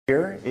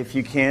Here, if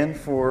you can,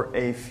 for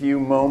a few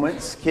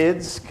moments.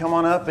 Kids, come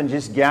on up and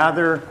just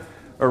gather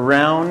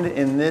around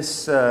in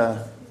this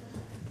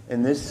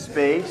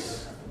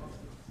space.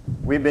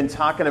 We've been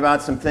talking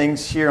about some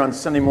things here on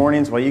Sunday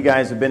mornings while you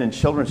guys have been in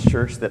children's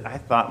church that I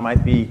thought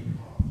might be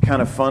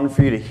kind of fun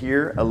for you to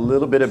hear a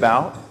little bit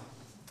about.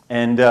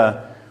 And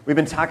we've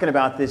been talking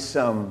about this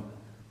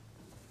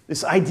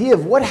idea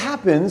of what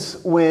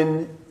happens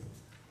when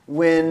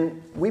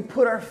we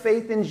put our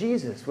faith in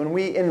Jesus, when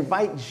we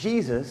invite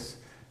Jesus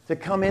to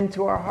come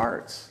into our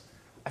hearts.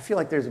 I feel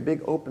like there's a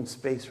big open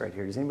space right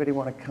here. Does anybody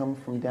want to come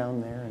from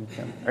down there and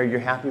come? Are you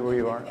happy where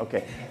you are?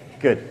 Okay,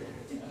 good.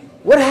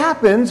 What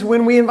happens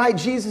when we invite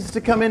Jesus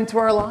to come into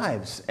our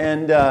lives?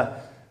 And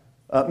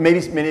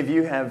maybe many of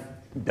you have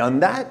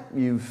done that.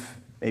 You've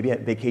maybe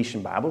at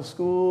Vacation Bible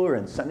School or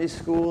in Sunday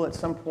school at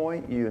some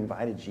point, you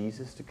invited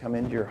Jesus to come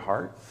into your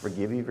heart,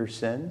 forgive you of your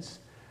sins,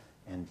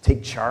 and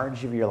take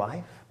charge of your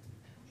life.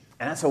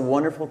 And that's a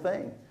wonderful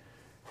thing.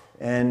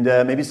 And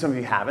maybe some of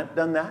you haven't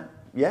done that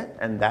yet,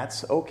 and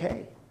that's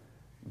okay.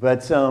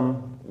 But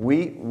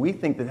we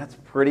think that that's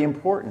pretty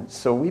important.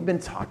 So we've been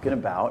talking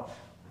about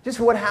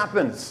just what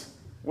happens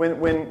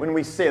when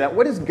we say that.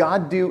 What does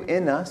God do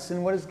in us,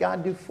 and what does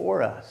God do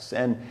for us?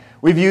 And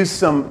we've used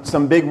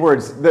some big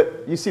words.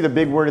 You see the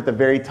big word at the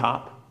very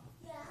top?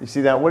 Yeah. You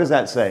see that? What does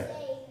that say?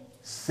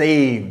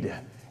 Saved.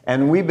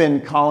 And we've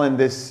been calling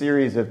this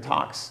series of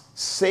talks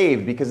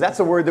saved, because that's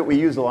a word that we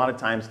use a lot of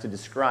times to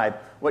describe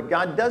what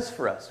God does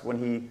for us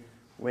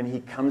when He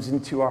comes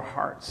into our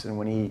hearts and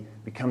when He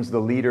becomes the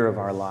leader of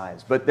our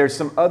lives. But there's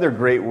some other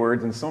great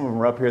words, and some of them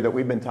are up here that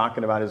we've been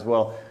talking about as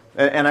well.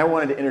 And I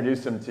wanted to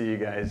introduce them to you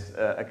guys,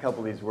 a couple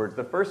of these words.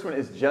 The first one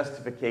is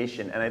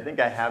justification, and I think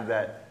I have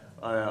that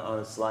on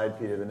a slide,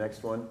 Peter, the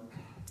next one.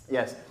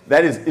 Yes,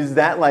 that is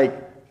that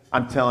like,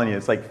 I'm telling you,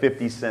 it's like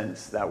 50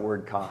 cents that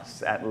word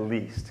costs, at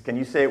least. Can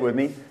you say it with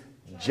me?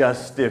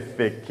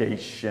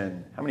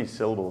 Justification. How many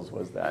syllables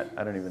was that?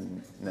 I don't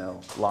even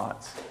know.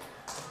 Lots.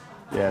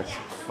 Yes,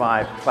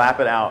 5. Clap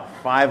it out.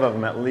 5 of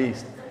them at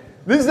least.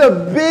 This is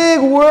a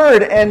big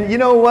word, and you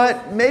know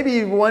what?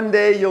 Maybe one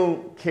day you'll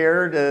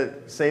care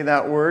to say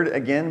that word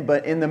again,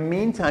 but in the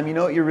meantime, you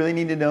know what you really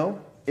need to know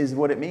is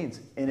what it means.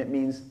 And it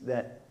means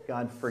that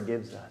God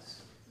forgives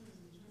us.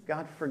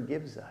 God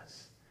forgives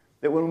us.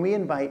 That when we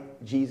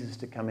invite Jesus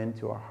to come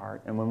into our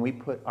heart, and when we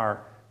put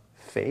our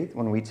faith,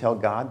 when we tell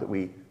God that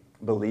we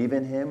believe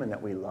in Him and that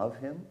we love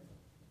Him,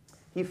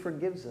 He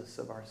forgives us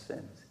of our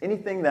sins.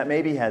 Anything that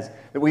maybe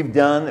that we've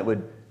done that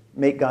would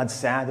make God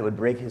sad, that would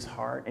break His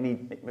heart, any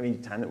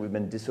time that we've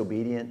been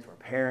disobedient to our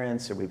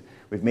parents, or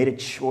we've made a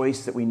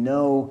choice that we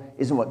know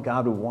isn't what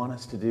God would want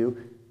us to do,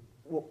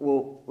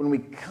 well, when we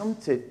come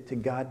to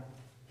God,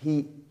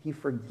 He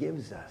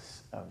forgives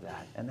us of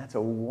that. And that's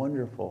a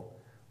wonderful,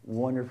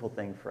 wonderful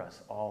thing for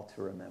us all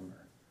to remember.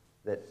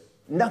 That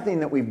nothing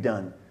that we've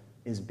done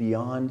is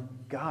beyond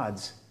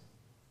God's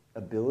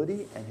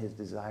ability and His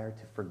desire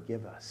to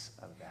forgive us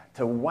of that,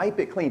 to wipe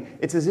it clean.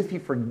 It's as if He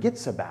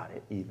forgets about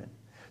it even.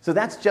 So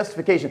that's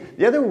justification.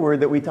 The other word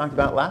that we talked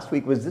about last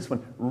week was this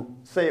one.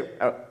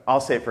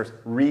 I'll say it first.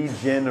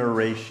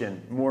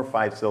 Regeneration. More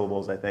 5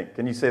 syllables, I think.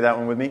 Can you say that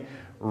one with me?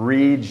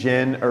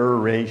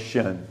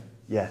 Regeneration.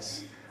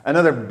 Yes.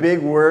 Another big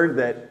word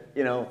that,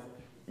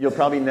 you'll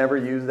probably never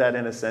use that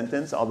in a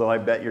sentence, although I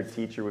bet your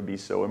teacher would be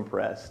so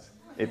impressed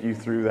if you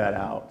threw that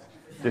out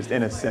just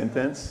in a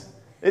sentence.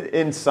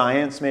 In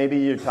science, maybe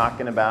you're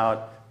talking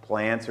about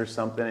plants or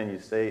something, and you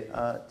say,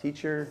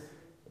 teacher,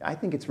 I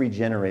think it's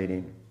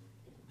regenerating.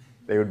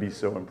 They would be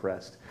so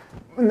impressed.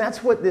 And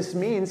that's what this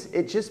means.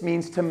 It just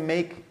means to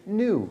make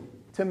new,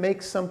 to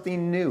make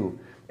something new.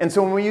 And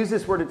so when we use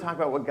this word to talk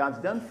about what God's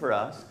done for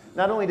us,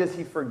 not only does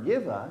He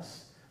forgive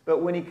us,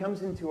 but when He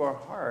comes into our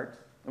heart,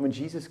 and when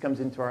Jesus comes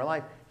into our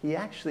life, He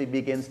actually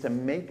begins to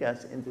make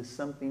us into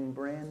something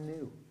brand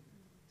new.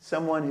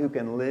 Someone who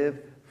can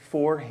live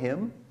for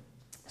Him,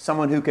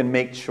 someone who can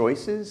make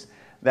choices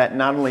that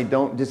not only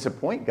don't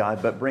disappoint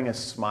God, but bring a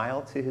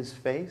smile to His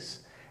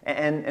face.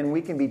 And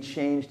we can be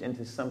changed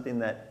into something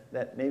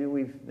that maybe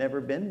we've never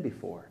been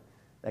before.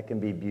 That can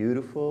be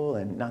beautiful,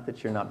 and not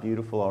that you're not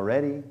beautiful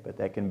already, but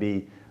that can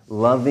be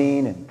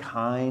loving and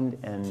kind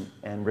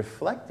and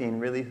reflecting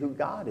really who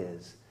God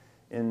is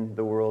in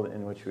the world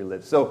in which we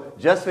live. So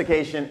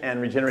justification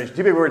and regeneration,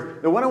 2 big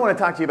words. The one I want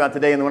to talk to you about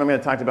today, and the one I'm going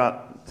to talk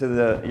about to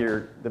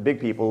the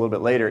big people a little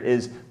bit later,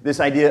 is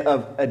this idea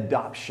of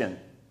adoption.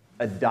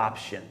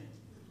 Adoption.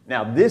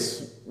 Now,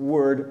 this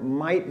word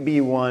might be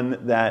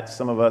one that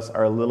some of us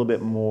are a little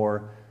bit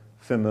more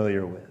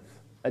familiar with.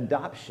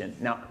 Adoption.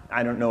 Now,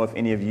 I don't know if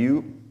any of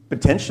you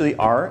potentially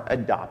are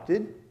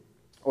adopted,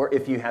 or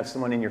if you have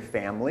someone in your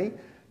family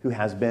who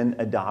has been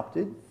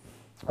adopted,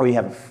 or you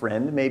have a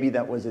friend maybe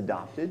that was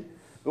adopted.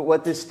 But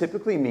what this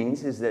typically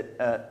means is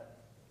that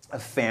a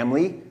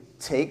family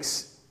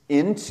takes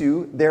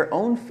into their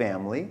own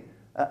family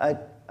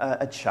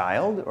a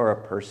child or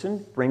a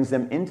person, brings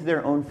them into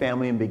their own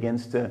family and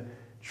begins to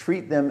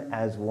treat them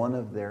as one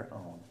of their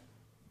own.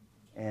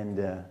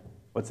 And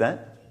what's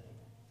that?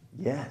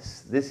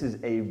 Yes, this is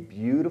a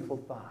beautiful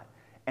thought.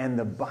 And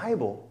the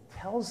Bible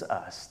tells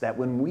us that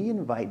when we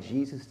invite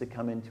Jesus to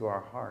come into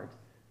our heart,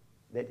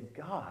 that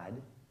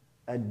God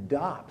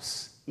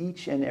adopts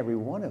each and every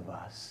one of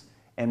us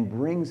and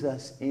brings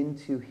us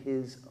into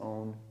his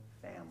own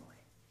family.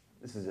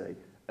 This is an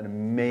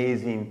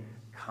amazing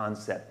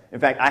concept. In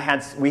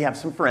fact, we have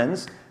some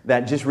friends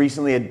that just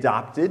recently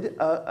adopted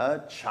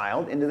a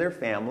child into their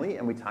family,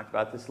 and we talked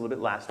about this a little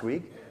bit last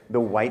week, the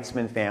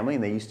Weitzman family,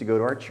 and they used to go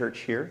to our church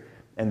here,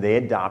 and they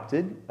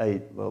adopted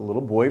a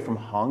little boy from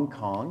Hong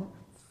Kong,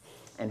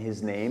 and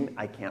his name,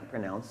 I can't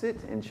pronounce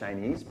it in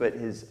Chinese, but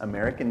his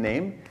American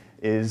name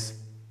is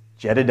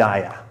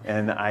Jedediah,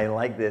 and I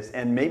like this.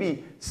 And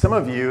maybe some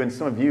of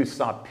you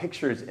saw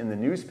pictures in the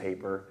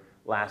newspaper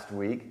last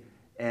week,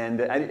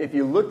 and if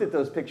you looked at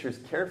those pictures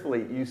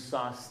carefully, you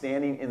saw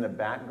standing in the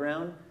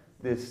background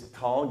this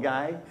tall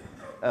guy,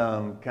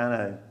 kind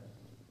of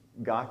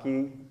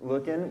gawky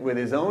looking, with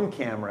his own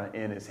camera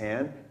in his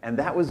hand, and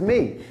that was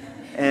me.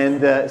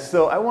 And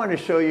so I wanted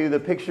to show you the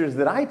pictures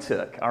that I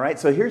took, all right?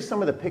 So here's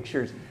some of the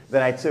pictures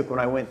that I took when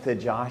I went to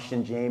Josh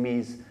and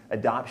Jamie's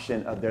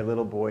adoption of their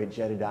little boy,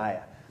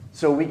 Jedediah.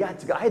 So we got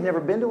to go, I had never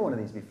been to one of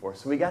these before,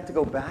 so we got to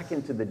go back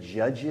into the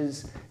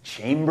judge's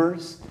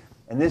chambers,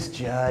 and this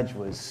judge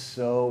was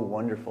so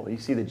wonderful. You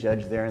see the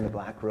judge there in the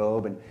black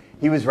robe, and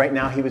he was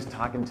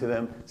talking to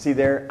them. See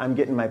there, I'm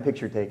getting my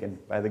picture taken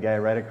by the guy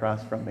right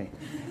across from me.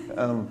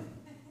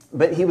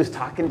 But he was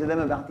talking to them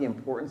about the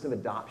importance of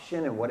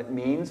adoption and what it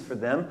means for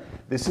them.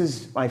 This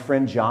is my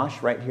friend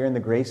Josh right here in the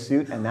gray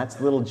suit, and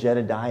that's little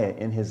Jedediah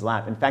in his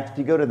lap. In fact, if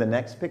you go to the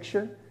next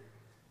picture,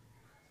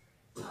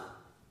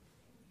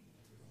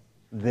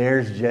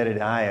 there's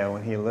Jedediah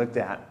when he looked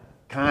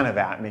kind of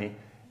at me.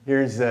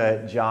 Here's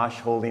Josh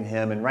holding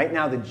him. And right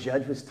now the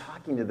judge was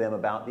talking to them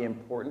about the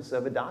importance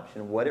of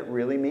adoption, what it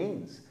really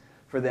means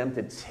for them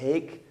to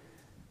take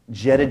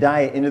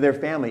Jedediah into their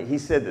family. He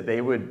said that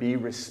they would be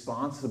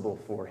responsible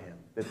for him,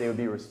 that they would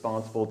be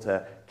responsible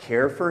to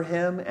care for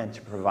him and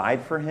to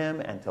provide for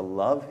him and to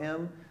love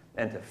him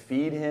and to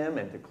feed him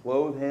and to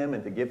clothe him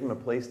and to give him a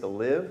place to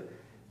live.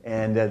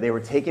 And they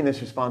were taking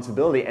this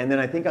responsibility. And then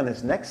I think on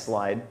this next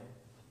slide,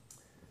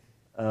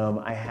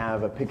 I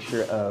have a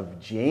picture of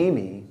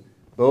Jamie.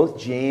 Both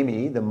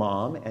Jamie, the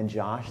mom, and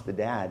Josh, the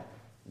dad,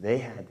 they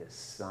had to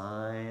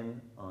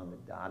sign on the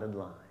dotted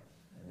line.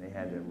 And they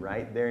had to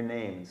write their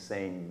names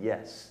saying,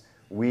 yes,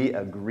 we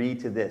agree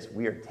to this.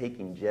 We are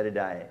taking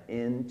Jedediah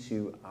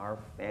into our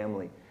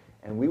family.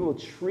 And we will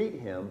treat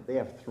him. They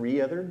have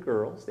 3 other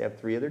girls. They have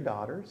 3 other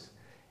daughters.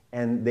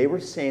 And they were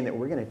saying that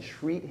we're going to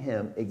treat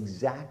him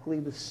exactly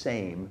the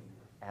same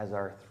as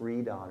our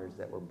 3 daughters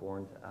that were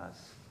born to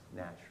us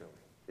naturally.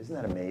 Isn't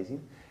that amazing?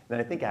 And then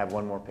I think I have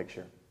one more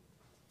picture.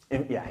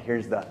 And yeah,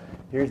 here's the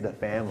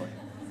family.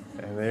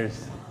 And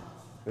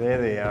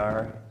there they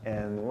are.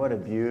 And what a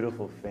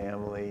beautiful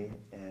family.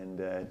 And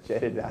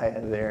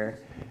Jedediah there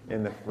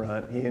in the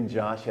front. He and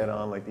Josh had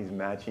on like these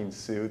matching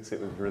suits. It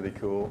was really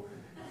cool.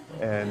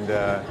 And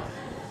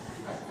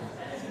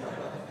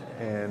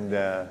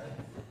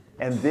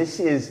this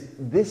is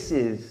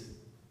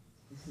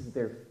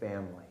their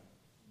family.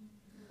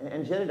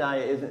 And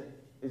Jedediah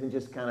isn't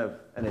just kind of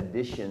an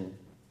addition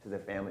to their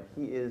family.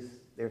 He is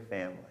their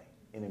family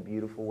in a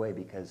beautiful way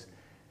because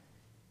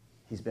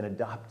he's been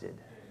adopted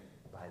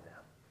by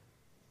them.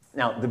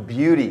 Now, the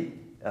beauty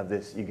of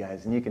this, you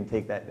guys, and you can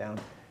take that down,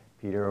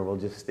 Peter, or we'll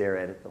just stare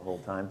at it the whole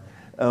time.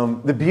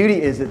 The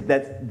beauty is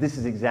that this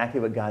is exactly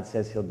what God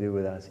says he'll do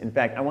with us. In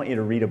fact, I want you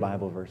to read a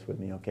Bible verse with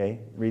me, okay?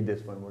 Read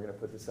this one. We're going to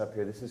put this up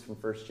here. This is from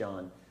 1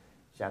 John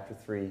chapter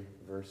 3,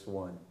 verse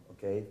 1,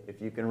 okay?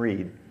 If you can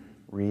read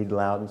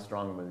loud and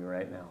strong with me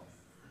right now.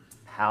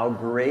 How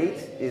great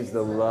is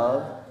the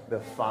love the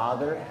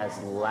Father has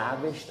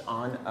lavished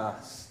on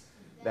us,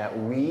 that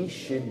we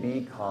should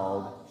be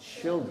called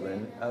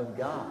children of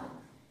God.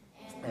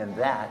 And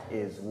that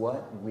is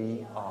what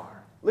we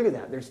are. Look at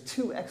that. There's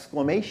 2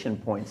 exclamation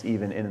points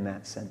even in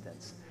that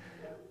sentence.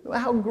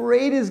 How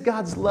great is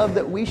God's love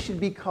that we should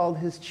be called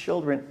his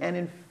children. And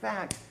in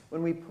fact,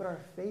 when we put our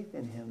faith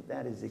in him,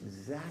 that is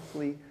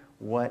exactly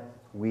what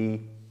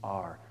we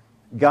are.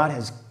 God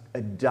has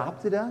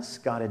adopted us.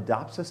 God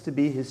adopts us to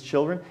be his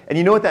children. And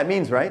you know what that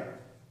means, right?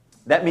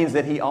 That means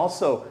that he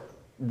also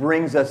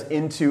brings us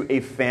into a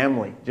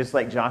family. Just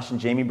like Josh and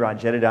Jamie brought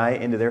Jedediah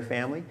into their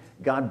family,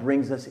 God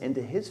brings us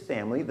into his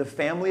family, the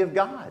family of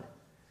God.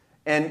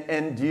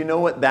 And do you know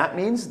what that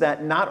means?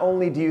 That not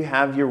only do you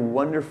have your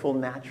wonderful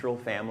natural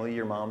family,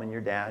 your mom and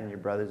your dad and your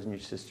brothers and your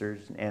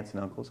sisters and aunts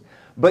and uncles,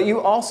 but you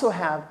also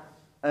have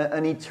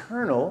an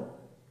eternal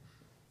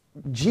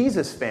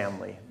Jesus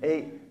family,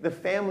 the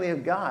family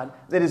of God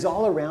that is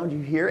all around you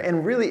here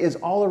and really is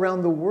all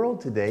around the world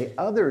today.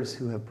 Others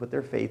who have put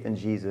their faith in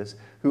Jesus,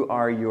 who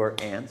are your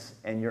aunts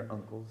and your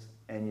uncles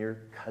and your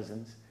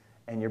cousins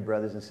and your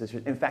brothers and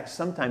sisters. In fact,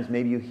 sometimes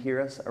maybe you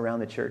hear us around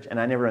the church, and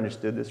I never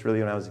understood this really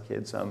when I was a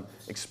kid, so I'm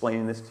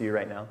explaining this to you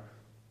right now.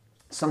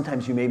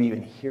 Sometimes you maybe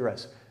even hear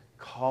us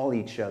call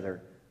each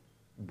other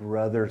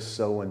brother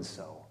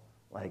so-and-so,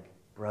 like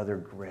Brother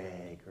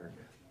Greg or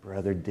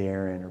Brother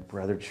Darren or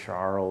Brother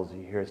Charles.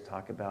 You hear us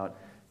talk about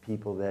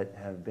people that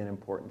have been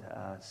important to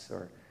us,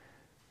 or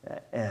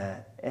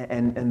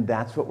and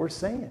that's what we're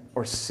saying.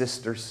 Or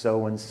sister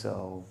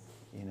so-and-so,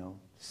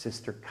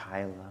 Sister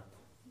Kyla.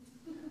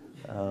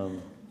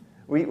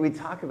 We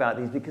talk about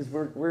these because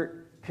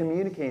we're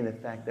communicating the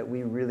fact that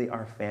we really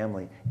are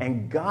family.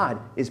 And God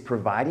is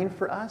providing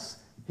for us.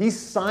 He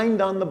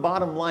signed on the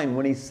bottom line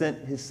when he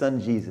sent his son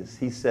Jesus.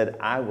 He said,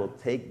 I will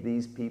take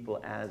these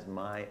people as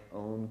my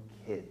own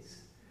kids.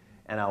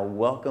 And I'll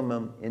welcome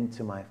them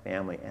into my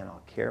family. And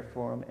I'll care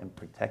for them and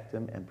protect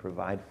them and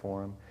provide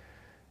for them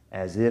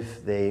as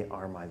if they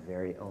are my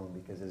very own.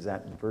 Because as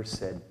that verse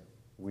said,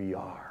 we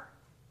are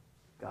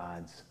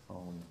God's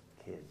own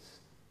kids.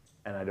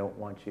 And I don't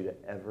want you to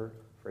ever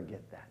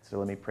forget that. So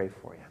let me pray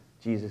for you.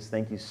 Jesus,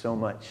 thank you so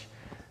much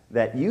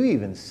that you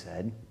even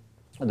said,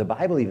 and the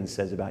Bible even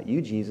says about you,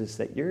 Jesus,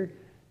 that you're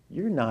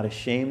not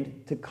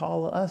ashamed to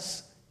call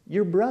us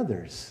your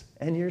brothers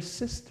and your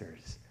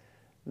sisters.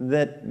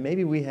 That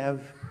maybe we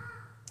have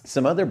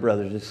some other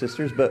brothers or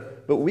sisters,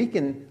 but we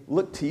can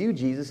look to you,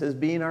 Jesus, as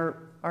being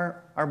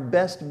our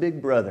best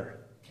big brother.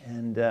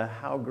 And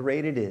how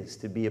great it is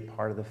to be a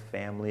part of the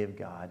family of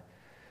God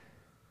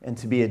and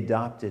to be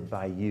adopted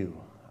by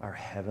you, our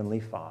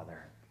Heavenly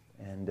Father.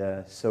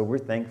 And so we're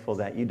thankful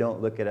that you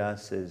don't look at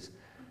us as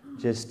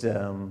just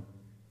an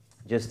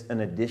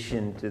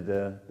addition to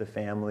the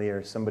family,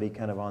 or somebody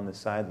kind of on the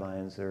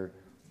sidelines, or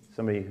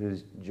somebody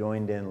who's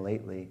joined in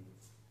lately,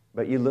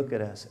 but you look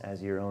at us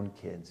as your own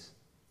kids.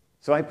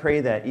 So I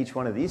pray that each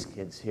one of these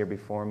kids here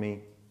before me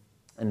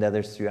and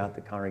others throughout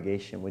the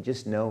congregation would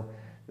just know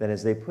that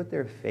as they put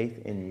their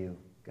faith in you,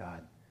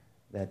 God,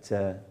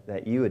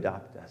 that you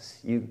adopt us,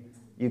 you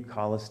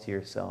call us to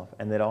yourself,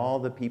 and that all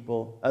the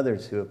people,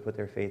 others who have put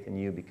their faith in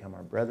you, become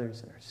our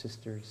brothers and our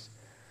sisters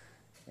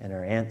and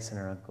our aunts and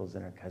our uncles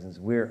and our cousins.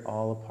 We're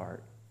all a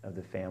part of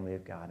the family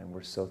of God, and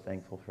we're so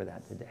thankful for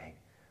that today.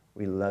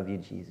 We love you,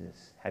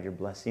 Jesus. Have your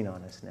blessing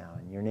on us now.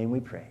 In your name we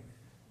pray.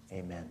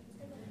 Amen.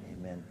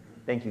 Amen.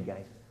 Thank you,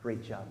 guys.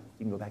 Great job.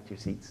 You can go back to your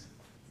seats.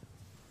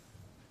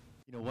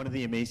 One of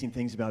the amazing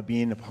things about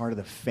being a part of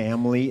the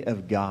family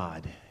of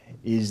God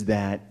is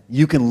that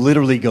you can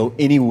literally go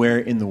anywhere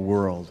in the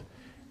world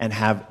and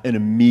have an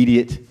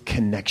immediate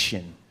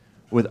connection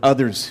with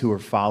others who are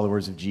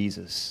followers of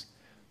Jesus.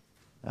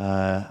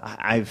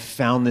 I've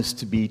found this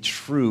to be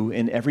true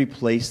in every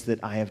place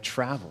that I have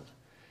traveled.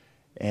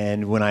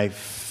 And when I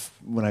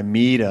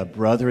meet a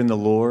brother in the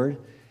Lord,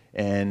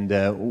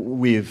 and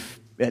we've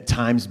at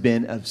times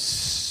been of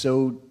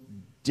so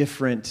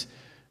different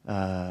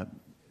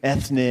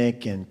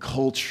ethnic and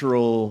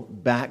cultural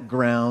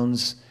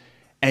backgrounds,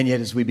 and yet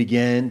as we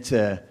begin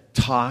to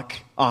talk,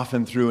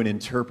 often through an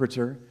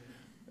interpreter,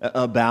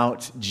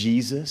 about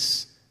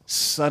Jesus,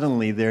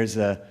 suddenly there's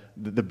the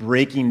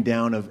breaking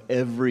down of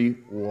every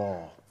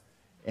wall,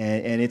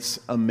 and it's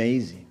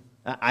amazing.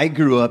 I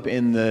grew up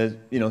in the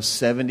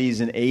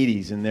 70s and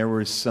 80s, and there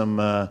was some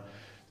a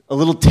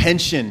little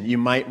tension, you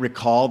might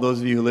recall, those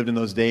of you who lived in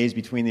those days,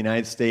 between the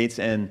United States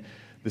and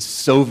the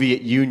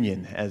Soviet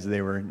Union, as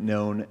they were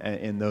known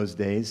in those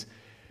days.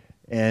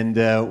 And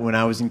when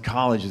I was in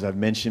college, as I've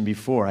mentioned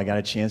before, I got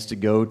a chance to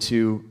go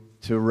to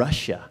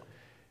Russia.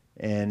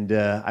 And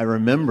I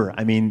remember,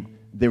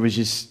 there was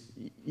just,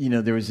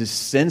 there was this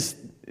sense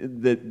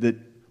that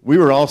we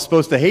were all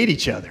supposed to hate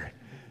each other.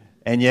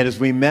 And yet as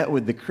we met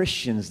with the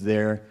Christians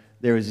there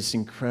was this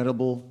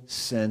incredible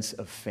sense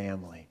of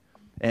family.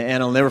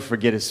 And I'll never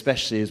forget,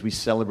 especially as we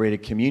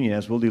celebrated communion,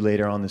 as we'll do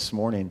later on this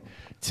morning,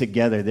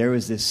 together, there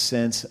was this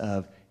sense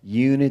of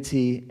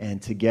unity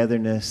and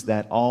togetherness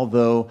that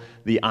although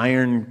the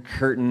Iron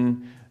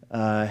Curtain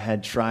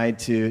had tried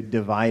to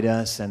divide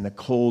us, and the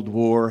Cold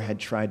War had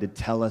tried to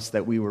tell us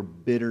that we were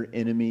bitter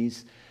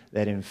enemies,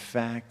 that in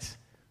fact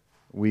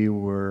we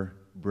were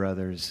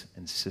brothers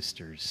and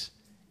sisters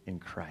in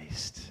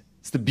Christ.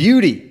 It's the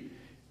beauty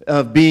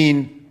of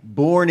being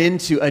born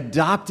into,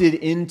 adopted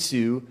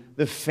into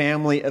the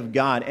family of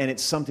God, and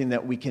it's something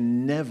that we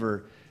can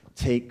never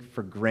take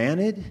for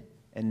granted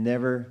and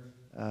never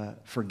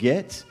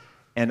forget,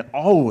 and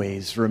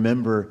always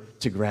remember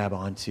to grab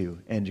onto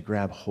and to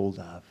grab hold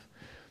of.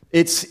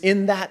 It's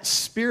in that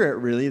spirit,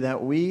 really,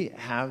 that we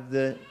have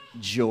the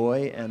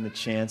joy and the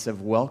chance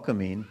of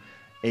welcoming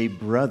a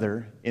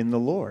brother in the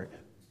Lord,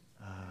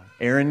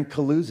 Aaron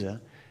Kaluza,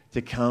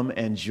 to come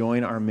and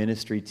join our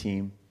ministry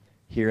team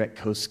here at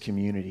Coast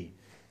Community.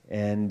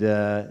 And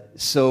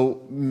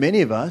so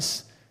many of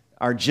us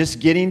are just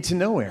getting to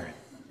know Aaron.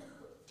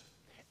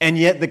 And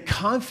yet the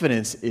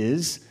confidence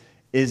is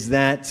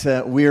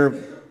that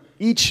we're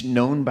each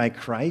known by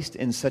Christ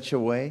in such a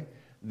way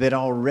that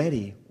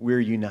already we're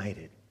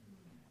united.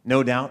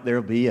 No doubt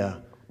there'll be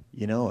a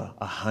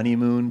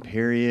honeymoon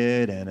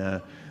period,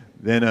 and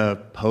then a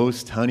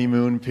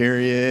post-honeymoon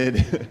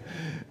period,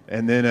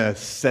 and then a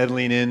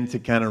settling into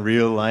kind of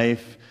real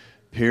life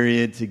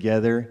period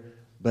together.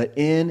 But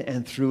in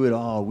and through it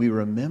all, we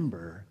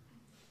remember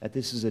that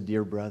this is a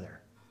dear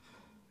brother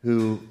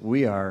who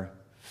we are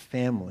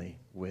family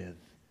with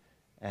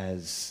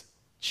as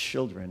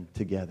children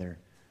together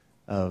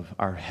of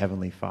our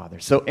Heavenly Father.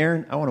 So,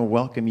 Aaron, I want to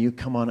welcome you.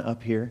 Come on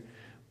up here,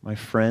 my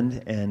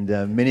friend. And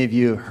many of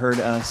you have heard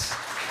us.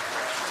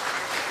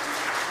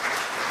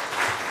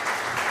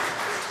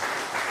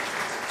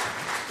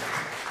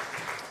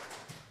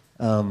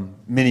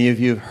 Many of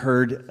you have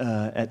heard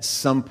at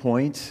some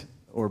point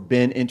or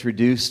been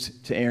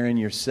introduced to Aaron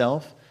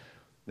yourself,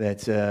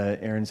 that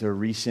Aaron's a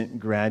recent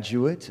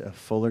graduate of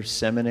Fuller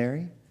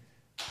Seminary.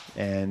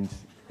 And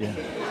yeah.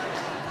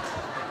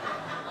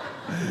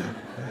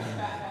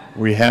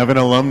 We have an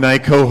alumni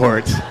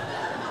cohort.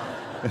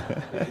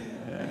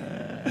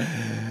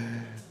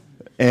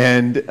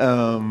 And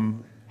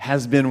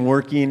has been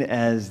working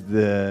as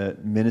the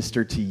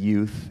minister to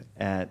youth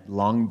at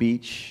Long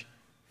Beach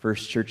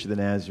First Church of the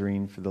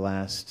Nazarene for the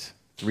last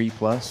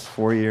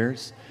 4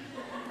 years.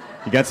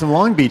 You got some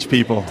Long Beach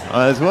people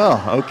as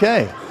well.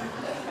 Okay.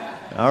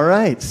 All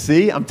right.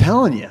 See, I'm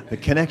telling you, the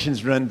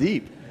connections run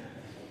deep.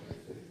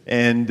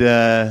 And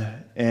Aaron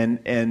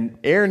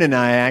and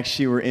I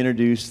actually were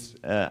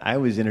introduced. I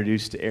was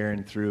introduced to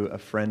Aaron through a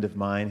friend of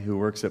mine who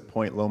works at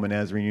Point Loma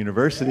Nazarene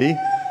University.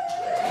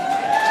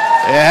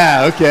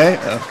 Yeah. Okay.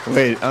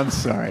 Wait. I'm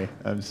sorry.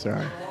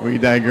 We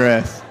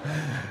digress.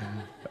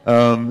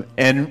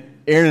 And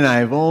Aaron and I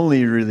have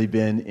only really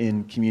been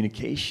in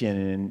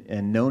communication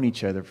and known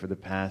each other for the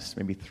past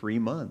maybe 3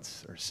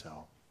 months or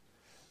so.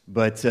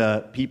 But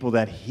people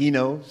that he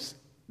knows,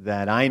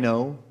 that I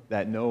know,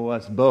 that know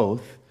us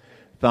both,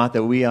 thought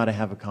that we ought to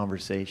have a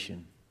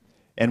conversation.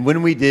 And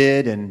when we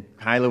did, and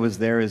Kyla was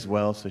there as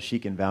well, so she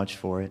can vouch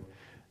for it,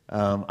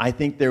 I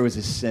think there was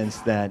a sense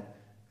that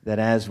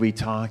as we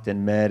talked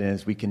and met, and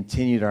as we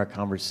continued our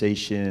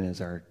conversation,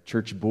 as our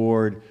church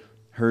board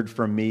heard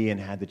from me and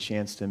had the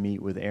chance to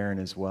meet with Aaron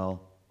as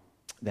well,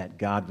 that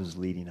God was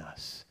leading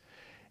us.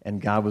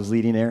 And God was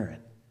leading Aaron.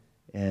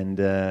 And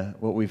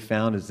what we've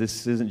found is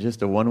this isn't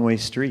just a one-way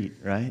street,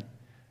 right?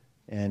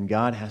 And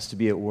God has to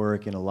be at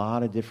work in a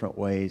lot of different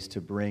ways to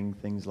bring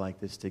things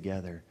like this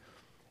together.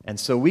 And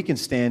so we can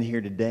stand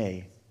here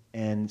today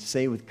and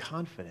say with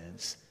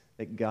confidence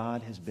that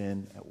God has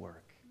been at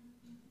work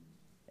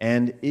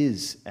and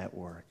is at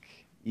work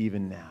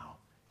even now.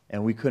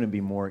 And we couldn't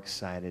be more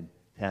excited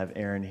to have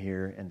Aaron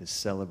here and to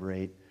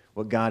celebrate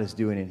what God is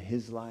doing in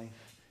his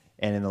life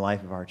and in the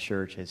life of our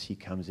church as he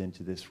comes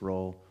into this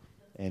role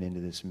and into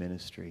this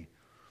ministry.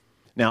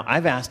 Now,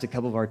 I've asked a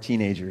couple of our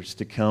teenagers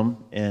to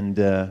come and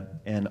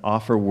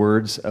offer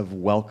words of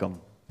welcome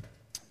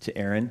to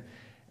Aaron,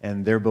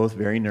 and they're both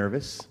very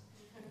nervous.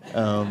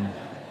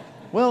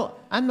 Well,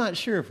 I'm not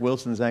sure if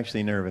Wilson's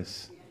actually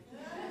nervous.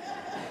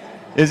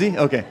 Is he?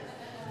 Okay.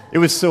 It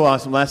was so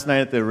awesome. Last night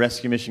at the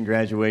Rescue Mission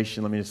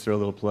graduation, let me just throw a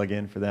little plug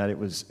in for that. It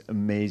was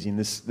amazing.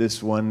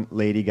 This one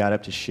lady got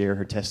up to share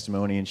her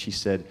testimony, and she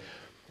said,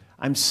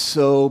 "I'm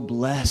so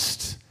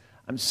blessed.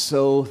 I'm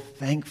so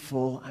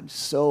thankful, I'm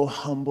so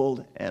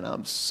humbled, and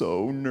I'm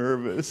so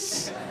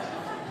nervous."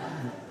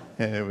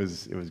 And it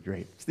was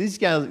great. So these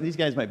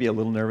guys might be a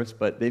little nervous,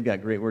 but they've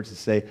got great words to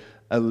say.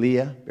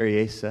 Aaliyah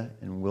Berriesa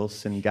and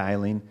Wilson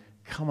Geiling,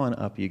 come on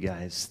up, you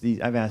guys.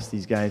 I've asked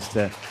these guys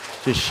to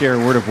just share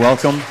a word of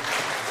welcome.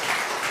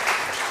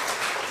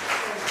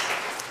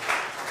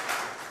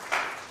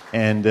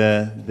 And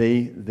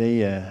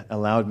they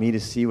allowed me to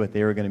see what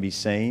they were going to be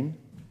saying.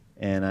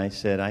 And I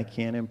said, I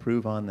can't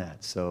improve on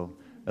that. So,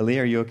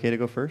 Aaliyah, are you okay to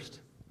go first?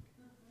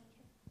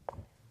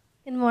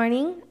 Good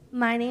morning.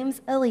 My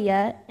name's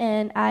Aaliyah,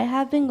 and I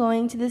have been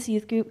going to this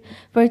youth group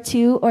for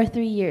 2 or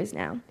 3 years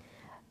now.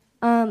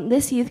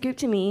 This youth group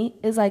to me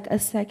is like a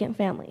second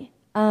family.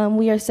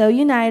 We are so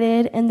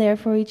united and there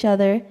for each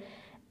other.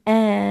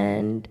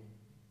 And,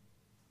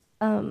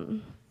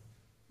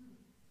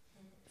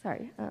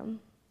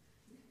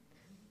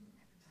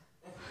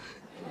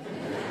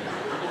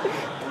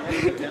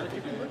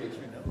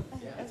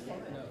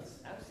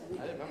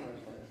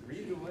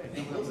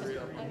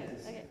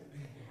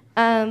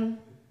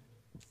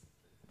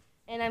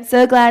 and I'm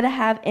so glad to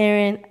have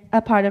Aaron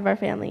a part of our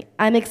family.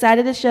 I'm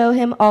excited to show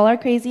him all our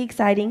crazy,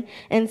 exciting,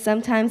 and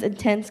sometimes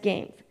intense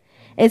games.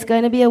 It's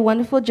going to be a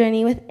wonderful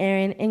journey with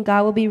Aaron, and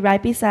God will be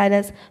right beside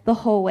us the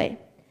whole way.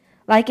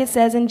 Like it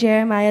says in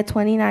Jeremiah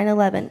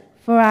 29:11,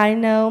 "For I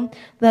know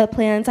the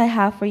plans I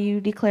have for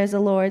you, declares the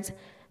Lord,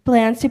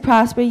 plans to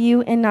prosper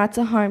you and not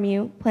to harm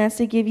you, plans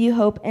to give you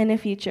hope and a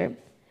future."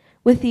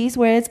 With these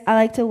words, I'd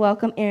like to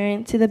welcome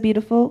Aaron to the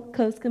beautiful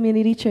Coast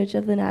Community Church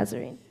of the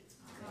Nazarene.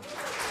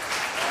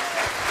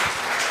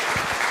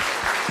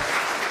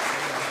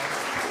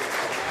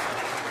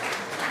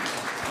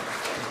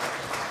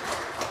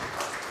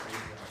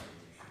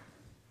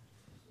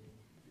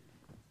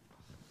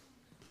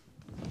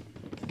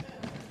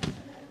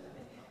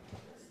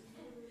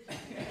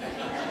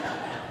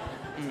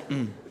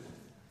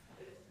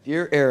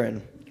 Dear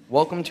Aaron,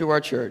 welcome to our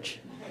church.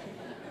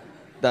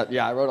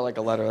 I wrote it like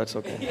a letter, that's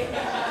okay.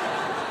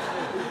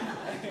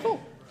 Cool.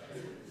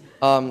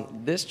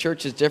 This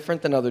church is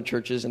different than other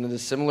churches, and it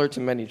is similar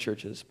to many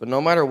churches. But no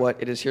matter what,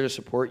 it is here to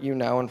support you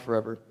now and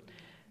forever.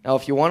 Now,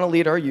 if you want to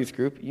lead our youth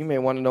group, you may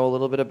want to know a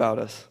little bit about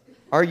us.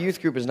 Our youth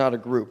group is not a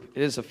group,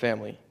 it is a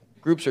family.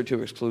 Groups are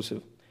too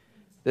exclusive.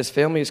 This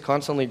family is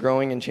constantly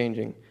growing and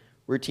changing.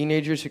 We're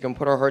teenagers who can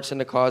put our hearts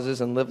into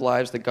causes and live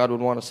lives that God would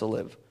want us to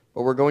live,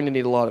 but we're going to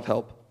need a lot of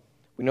help.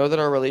 We know that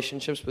our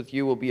relationships with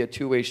you will be a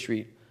two-way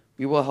street.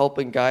 We will help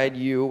and guide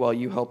you while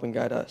you help and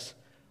guide us.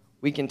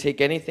 We can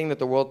take anything that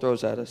the world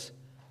throws at us.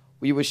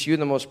 We wish you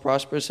the most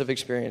prosperous of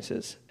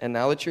experiences. And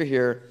now that you're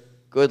here,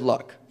 good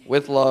luck.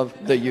 With love,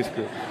 the youth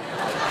group.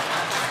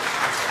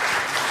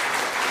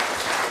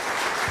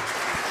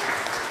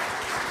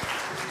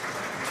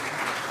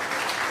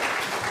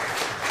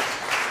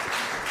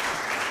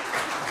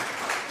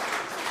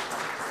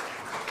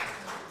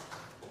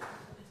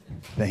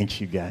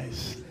 Thank you,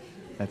 guys.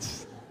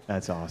 That's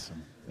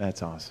awesome.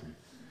 That's awesome.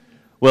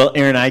 Well,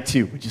 Aaron, I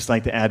too would just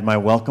like to add my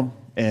welcome.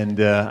 And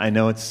I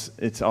know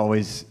it's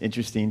always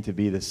interesting to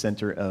be the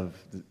center of,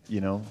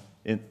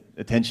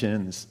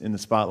 attention in the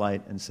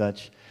spotlight and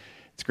such.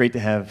 It's great to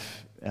have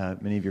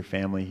many of your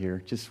family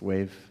here. Just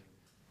wave,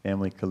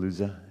 family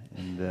Kaluza,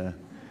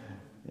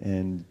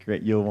 and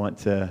great. You'll want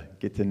to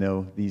get to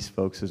know these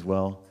folks as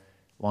well.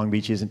 Long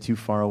Beach isn't too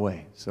far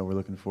away, so we're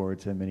looking forward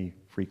to many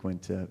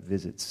frequent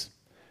visits.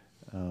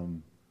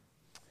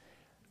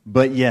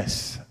 But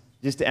yes,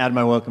 just to add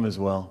my welcome as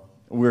well.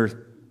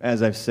 We're,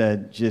 as I've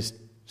said, just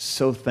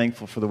so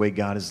thankful for the way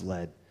God has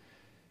led.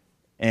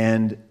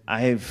 And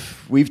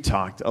we've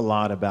talked a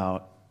lot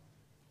about,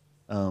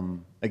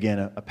 again,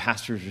 a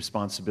pastor's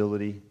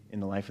responsibility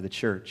in the life of the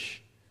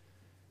church,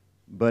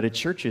 but a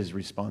church's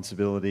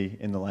responsibility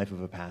in the life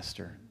of a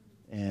pastor.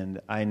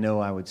 And I know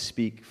I would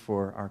speak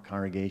for our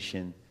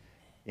congregation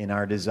in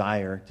our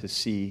desire to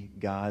see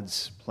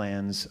God's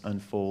plans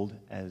unfold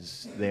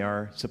as they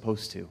are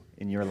supposed to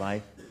in your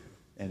life,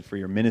 and for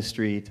your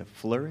ministry to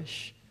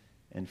flourish,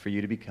 and for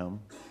you to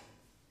become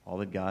all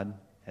that God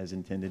has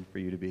intended for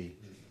you to be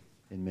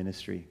in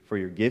ministry, for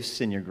your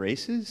gifts and your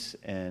graces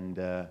and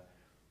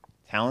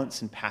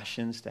talents and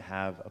passions to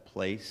have a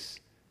place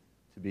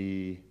to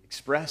be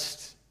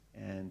expressed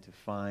and to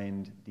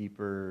find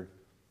deeper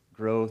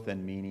growth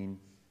and meaning,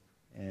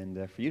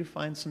 and for you to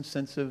find some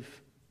sense of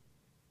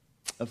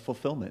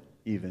fulfillment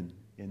even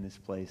in this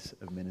place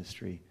of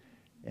ministry.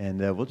 And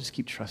we'll just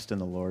keep trusting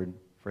the Lord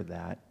for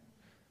that.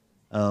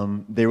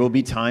 There will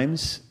be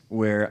times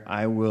where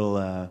I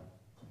will,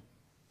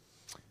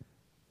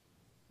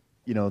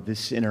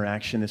 this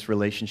interaction, this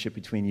relationship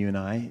between you and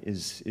I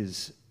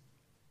is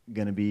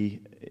going to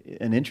be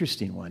an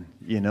interesting one.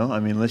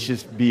 Let's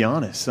just be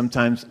honest.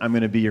 Sometimes I'm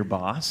going to be your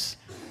boss.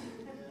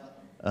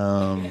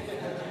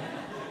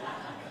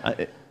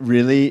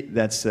 Really,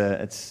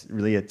 it's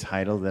really a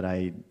title that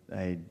I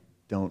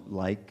don't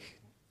like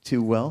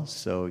too well,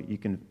 so you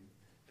can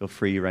feel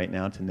free right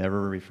now to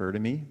never refer to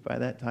me by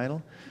that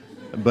title.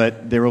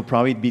 But there will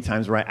probably be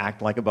times where I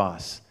act like a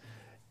boss,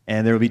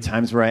 and there will be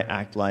times where I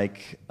act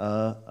like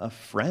a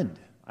friend.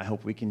 I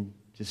hope we can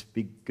just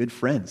be good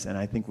friends, and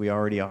I think we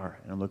already are,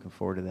 and I'm looking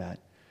forward to that.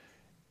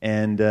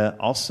 And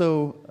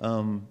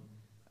also,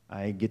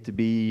 I get to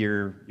be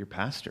your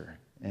pastor.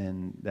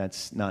 And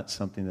that's not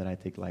something that I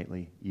take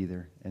lightly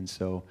either. And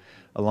so,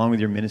 along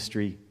with your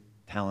ministry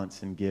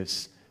talents and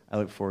gifts, I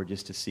look forward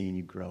just to seeing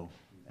you grow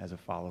as a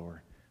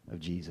follower of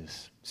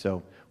Jesus.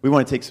 So, we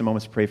want to take some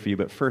moments to pray for you.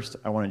 But first,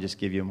 I want to just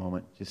give you a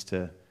moment just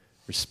to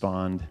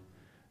respond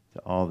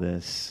to all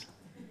this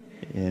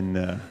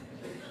in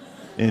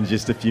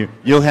just a few.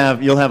 You'll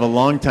have a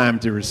long time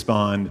to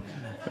respond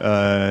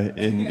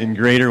in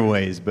greater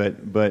ways,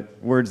 but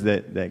words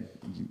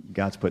that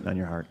God's putting on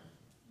your heart.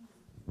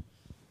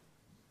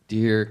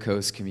 Dear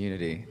Coast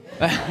community.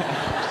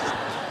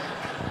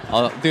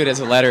 I'll do it as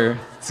a letter.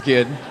 It's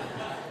good.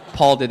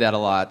 Paul did that a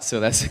lot,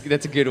 so that's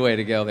a good way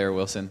to go there,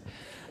 Wilson.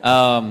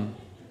 I'm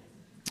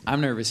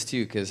nervous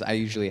too because I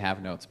usually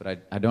have notes,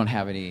 but I don't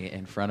have any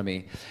in front of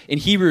me. In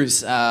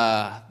Hebrews,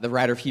 the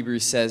writer of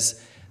Hebrews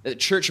says that the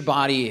church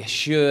body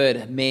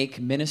should make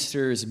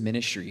ministers'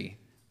 ministry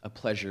a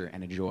pleasure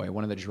and a joy.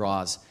 One of the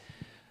draws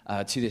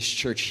to this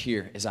church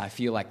here is I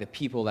feel like the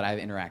people that I've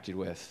interacted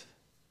with,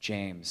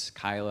 James,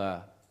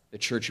 Kyla, the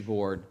church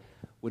board,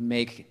 would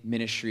make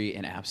ministry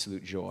an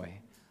absolute joy.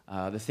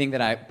 The thing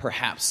that I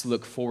perhaps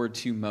look forward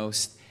to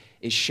most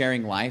is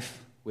sharing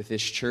life with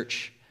this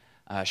church,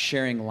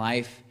 sharing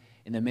life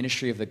in the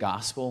ministry of the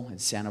gospel in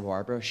Santa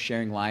Barbara,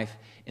 sharing life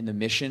in the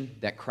mission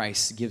that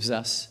Christ gives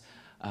us.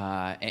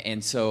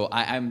 And so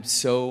I'm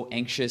so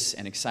anxious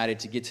and excited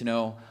to get to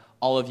know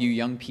all of you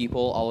young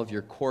people, all of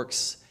your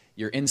quirks,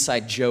 your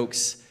inside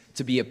jokes,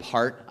 to be a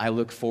part. I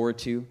look forward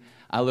to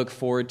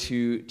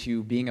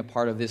being a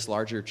part of this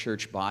larger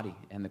church body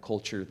and the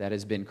culture that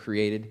has been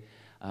created,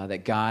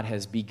 that God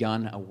has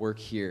begun a work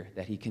here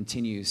that he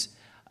continues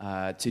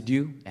to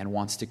do and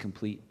wants to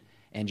complete.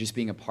 And just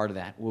being a part of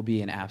that will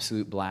be an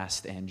absolute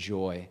blast and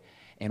joy.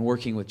 And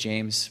working with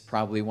James,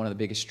 probably one of the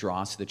biggest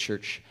draws to the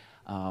church,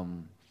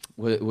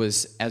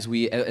 was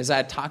as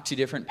I talked to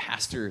different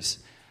pastors,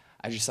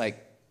 I was just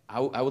like,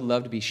 I would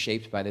love to be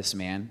shaped by this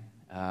man,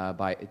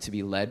 to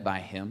be led by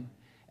him,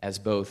 as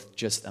both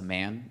just a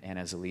man and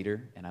as a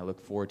leader, and I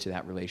look forward to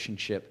that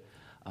relationship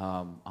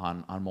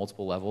on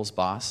multiple levels,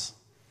 boss.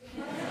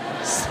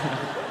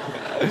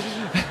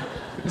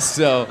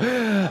 So,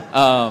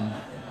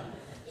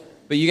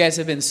 but you guys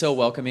have been so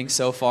welcoming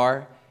so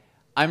far.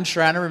 I'm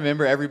trying to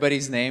remember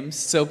everybody's names,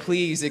 so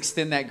please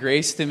extend that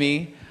grace to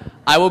me.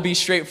 I will be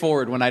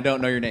straightforward when I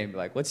don't know your name. Be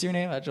like, what's your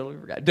name? I totally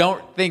forgot.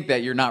 Don't think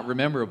that you're not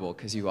rememberable,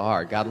 because you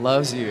are. God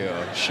loves you,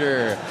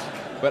 sure.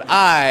 But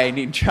I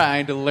need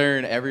trying to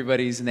learn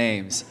everybody's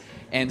names.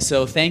 And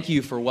so thank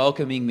you for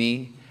welcoming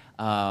me.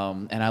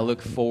 And I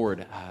look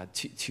forward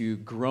to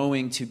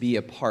growing to be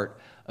a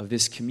part of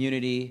this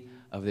community,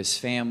 of this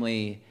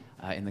family,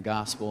 in the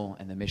gospel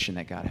and the mission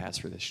that God has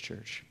for this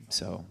church.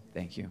 So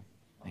thank you.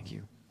 Thank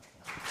you.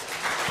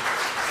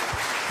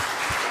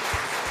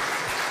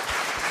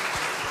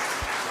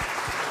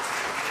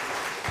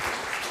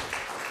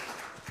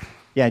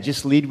 Yeah,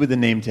 just lead with the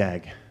name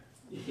tag.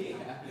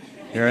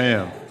 Here I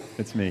am.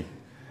 It's me.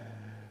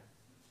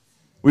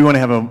 We want to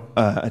have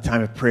a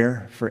time of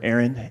prayer for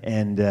Aaron,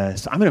 and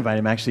so I'm going to invite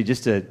him actually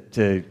just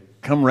to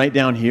come right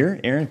down here.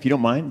 Aaron, if you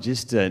don't mind,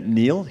 just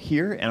kneel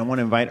here, and I want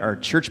to invite our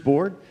church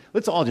board.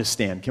 Let's all just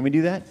stand. Can we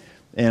do that?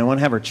 And I want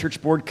to have our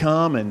church board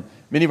come, and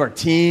many of our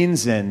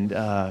teens, and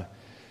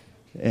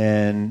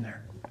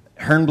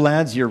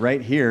Hernblads, you're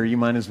right here. You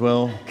might as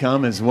well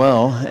come as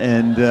well.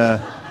 And I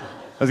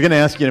was going to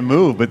ask you to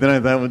move, but then I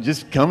thought, well,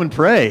 just come and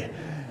pray.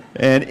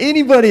 And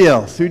anybody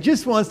else who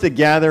just wants to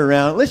gather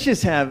around, let's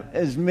just have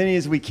as many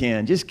as we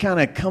can. Just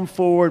kind of come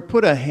forward,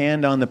 put a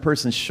hand on the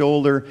person's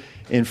shoulder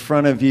in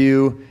front of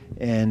you.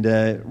 And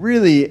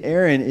really,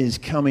 Aaron is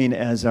coming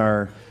as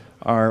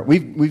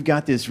we've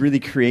got this really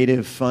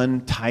creative,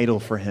 fun title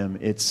for him.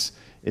 It's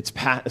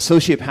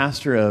Associate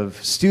Pastor of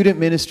Student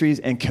Ministries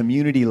and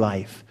Community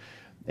Life.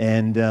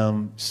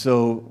 And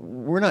so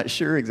we're not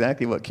sure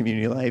exactly what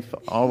community life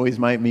always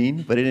might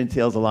mean, but it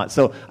entails a lot.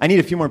 So I need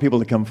a few more people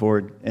to come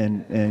forward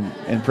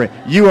and pray.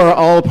 You are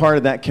all part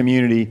of that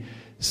community,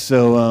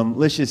 so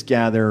let's just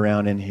gather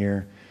around in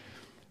here.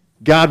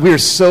 God, we are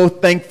so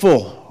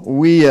thankful.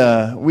 We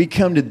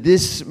come to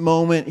this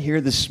moment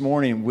here this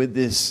morning with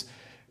this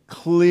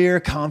clear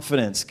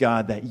confidence,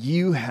 God, that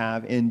you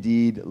have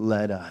indeed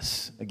led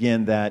us.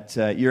 Again, that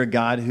you're a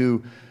God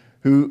who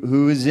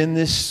is in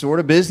this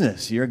sort of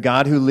business. You're a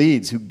God who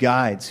leads, who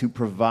guides, who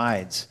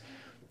provides.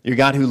 You're a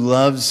God who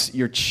loves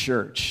your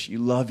church. You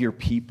love your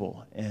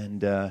people.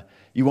 And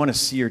you want to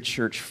see your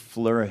church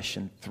flourish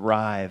and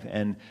thrive.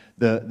 And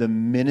the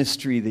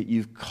ministry that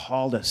you've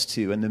called us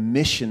to and the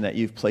mission that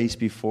you've placed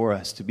before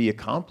us to be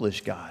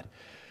accomplished, God,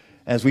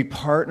 as we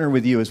partner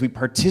with you, as we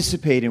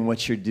participate in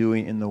what you're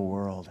doing in the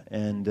world.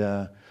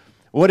 And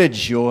what a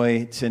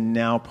joy to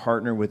now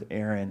partner with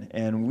Aaron.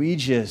 And we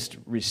just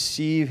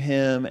receive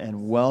him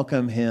and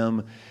welcome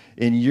him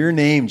in your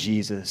name,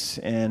 Jesus,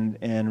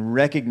 and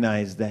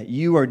recognize that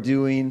you are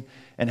doing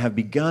and have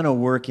begun a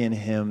work in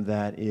him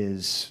that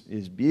is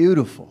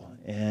beautiful.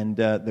 And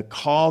the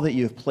call that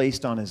you have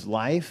placed on his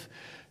life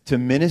to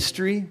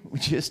ministry, we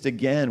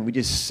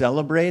just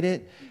celebrate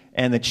it.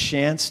 And the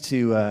chance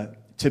to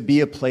be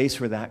a place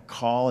where that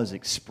call is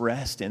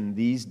expressed in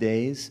these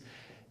days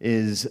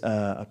is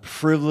a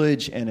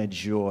privilege and a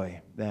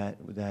joy that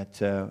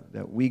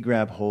we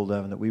grab hold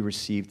of and that we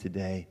receive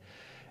today.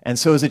 And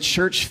so as a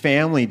church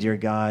family, dear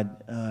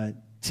God,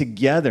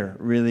 together,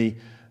 really,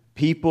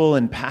 people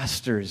and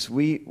pastors,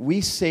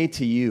 we say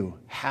to you,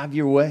 have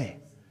your way.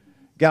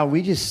 God,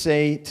 we just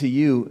say to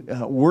you,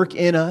 work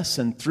in us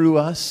and through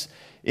us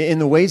in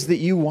the ways that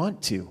you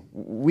want to.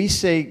 We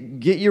say,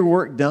 get your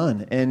work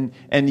done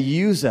and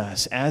use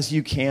us as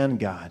you can,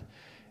 God.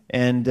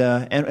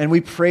 And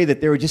we pray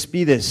that there would just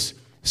be this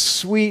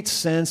sweet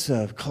sense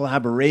of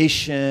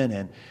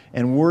collaboration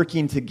and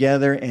working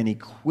together and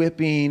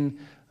equipping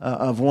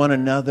of one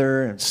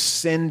another and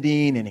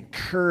sending and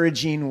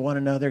encouraging one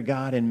another,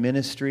 God, in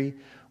ministry.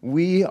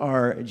 We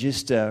are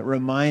just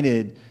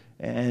reminded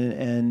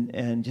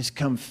and just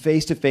come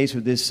face to face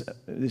with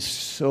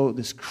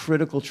this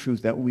critical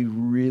truth that we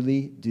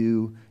really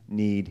do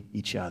need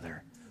each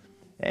other.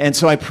 And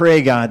so I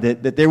pray, God,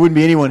 that there wouldn't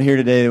be anyone here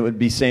today that would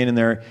be saying in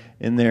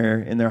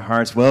their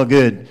hearts, well,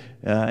 good,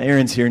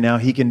 Aaron's here now,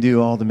 he can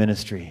do all the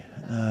ministry.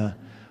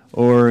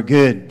 Or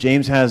good,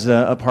 James has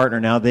a partner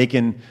now, they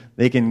can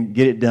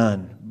get it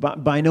done.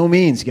 But by no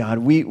means, God,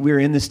 we're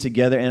in this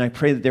together, and I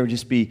pray that there would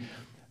just be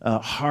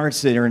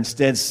hearts that are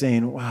instead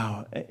saying,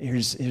 wow,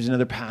 here's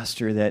another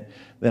pastor that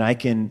I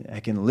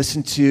can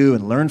listen to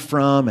and learn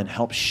from and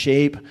help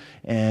shape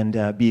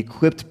and be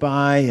equipped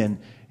by,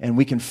 and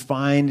we can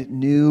find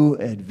new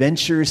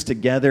adventures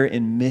together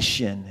in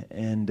mission.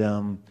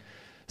 And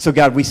so,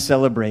 God, we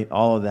celebrate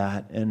all of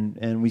that,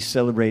 and we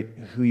celebrate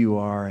who you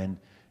are and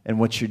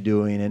what you're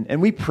doing.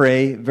 And we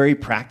pray very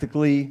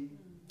practically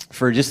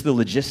for just the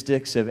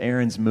logistics of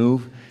Aaron's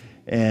move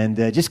and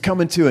just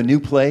coming to a new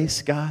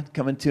place, God,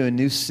 coming to a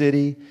new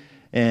city.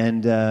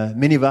 And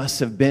many of us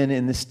have been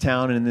in this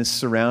town and in this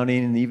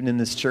surrounding and even in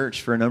this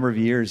church for a number of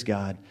years,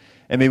 God.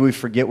 And maybe we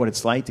forget what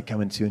it's like to come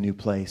into a new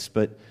place.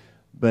 But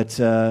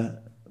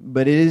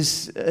it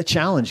is a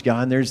challenge,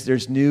 God. And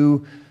there's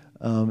new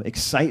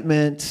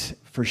excitement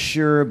for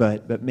sure,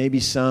 but maybe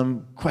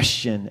some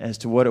question as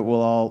to what it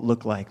will all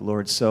look like,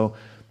 Lord. So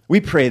we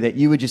pray that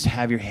you would just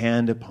have your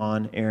hand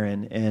upon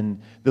Aaron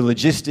and the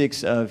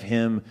logistics of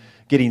him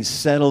getting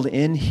settled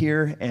in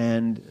here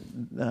and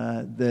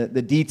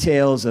the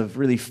details of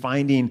really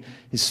finding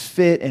his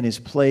fit and his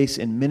place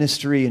in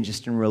ministry and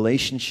just in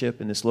relationship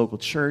in this local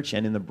church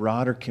and in the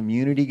broader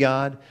community,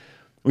 God.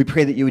 We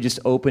pray that you would just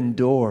open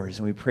doors,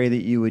 and we pray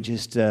that you would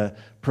just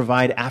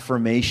provide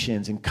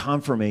affirmations and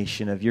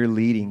confirmation of your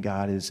leading,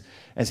 God,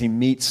 as he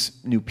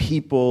meets new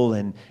people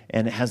and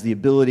has the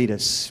ability to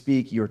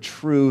speak your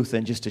truth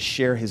and just to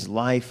share his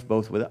life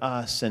both with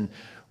us and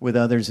with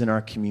others in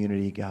our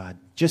community, God.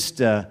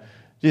 Just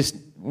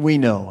we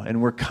know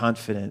and we're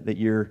confident that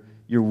you're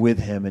with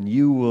him, and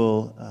you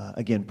will,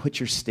 again, put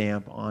your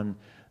stamp on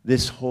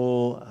this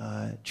whole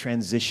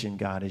transition,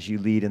 God, as you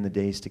lead in the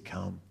days to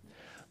come.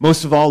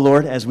 Most of all,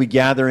 Lord, as we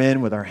gather in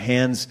with our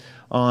hands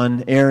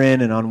on Aaron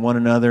and on one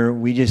another,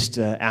 we just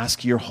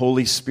ask your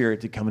Holy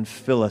Spirit to come and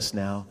fill us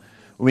now.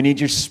 We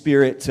need your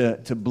Spirit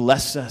to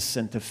bless us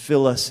and to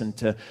fill us and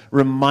to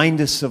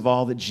remind us of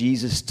all that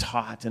Jesus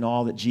taught and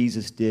all that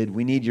Jesus did.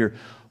 We need your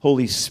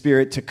Holy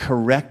Spirit to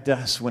correct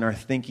us when our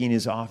thinking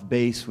is off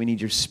base. We need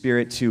your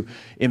Spirit to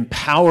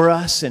empower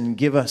us and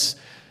give us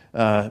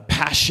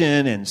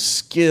passion and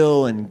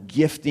skill and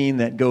gifting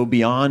that go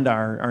beyond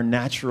our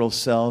natural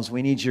selves.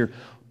 We need your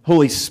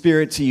Holy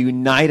Spirit to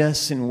unite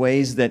us in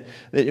ways that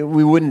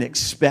we wouldn't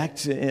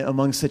expect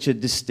among such a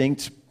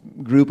distinct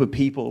group of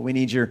people. We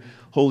need your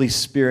Holy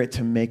Spirit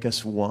to make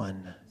us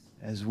one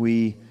as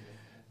we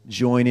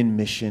join in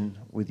mission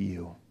with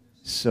you.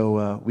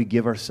 So we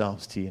give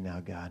ourselves to you now,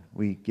 God.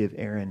 We give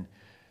Aaron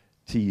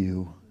to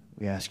you.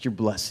 We ask your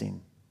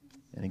blessing.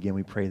 And again,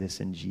 we pray this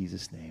in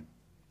Jesus' name.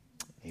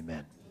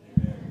 Amen.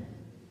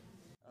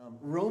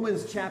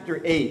 Romans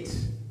chapter 8.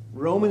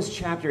 Romans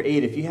chapter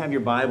 8, if you have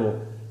your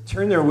Bible,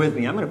 turn there with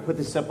me. I'm going to put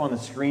this up on the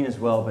screen as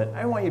well, but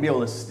I want you to be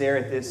able to stare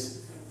at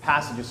this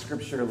passage of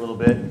Scripture a little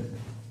bit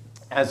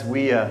as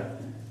we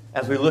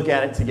look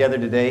at it together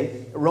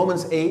today.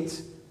 Romans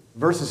 8,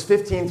 verses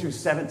 15 through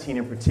 17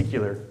 in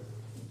particular.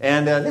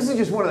 And this is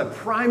just one of the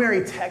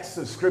primary texts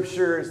of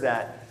Scriptures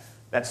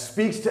that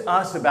speaks to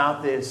us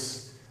about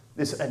this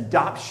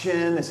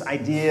adoption, this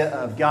idea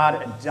of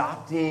God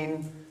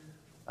adopting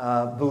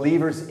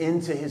believers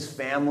into his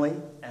family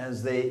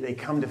as they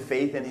come to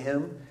faith in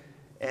him.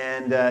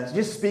 And it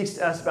just speaks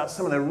to us about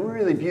some of the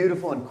really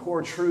beautiful and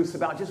core truths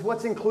about just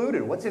what's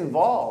included, what's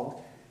involved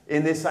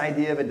in this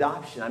idea of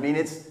adoption. I mean,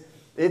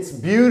 it's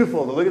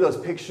beautiful to look at those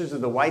pictures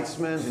of the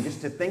Weitzmans and just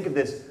to think of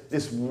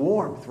this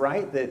warmth,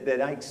 right, that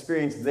I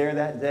experienced there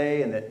that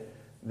day and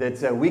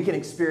that we can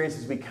experience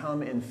as we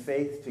come in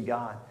faith to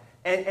God.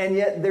 And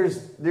yet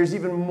there's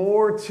even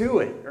more to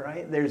it,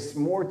 right? There's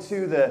more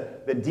to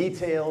the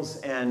details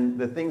and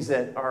the things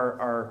that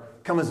are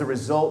come as a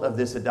result of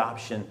this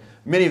adoption.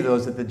 Many of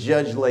those that the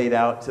judge laid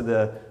out to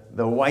the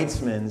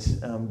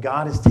Weitzmans,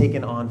 God has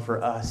taken on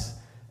for us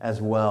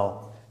as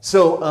well.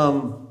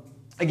 So,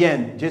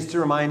 again, just to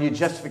remind you,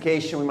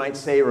 justification, we might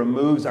say,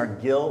 removes our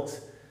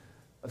guilt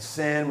of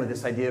sin with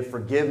this idea of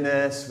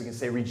forgiveness. We can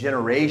say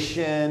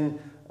regeneration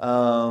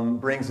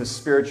brings a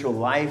spiritual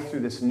life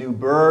through this new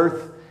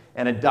birth.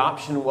 And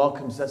adoption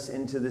welcomes us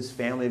into this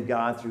family of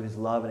God through his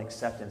love and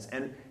acceptance.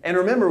 And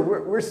remember,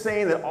 we're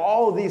saying that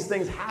all of these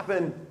things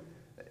happen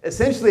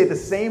essentially at the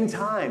same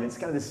time. It's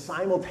kind of this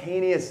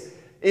simultaneous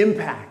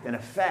impact and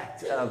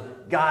effect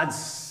of God's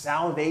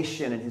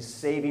salvation and his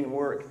saving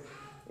work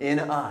in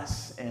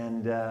us.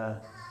 And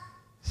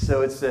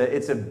so it's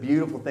a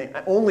beautiful thing.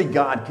 Only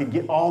God could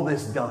get all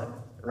this done,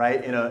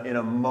 right, in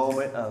a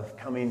moment of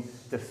coming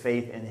to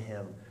faith in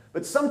him.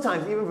 But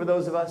sometimes, even for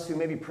those of us who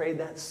maybe prayed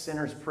that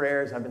sinner's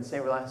prayer, as I've been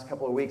saying for the last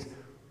couple of weeks,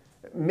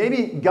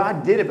 maybe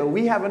God did it, but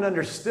we haven't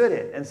understood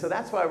it. And so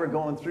that's why we're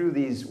going through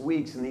these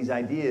weeks and these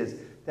ideas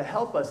to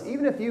help us,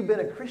 even if you've been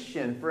a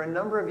Christian for a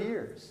number of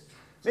years.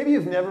 Maybe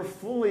you've never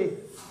fully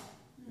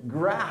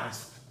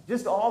grasped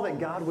just all that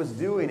God was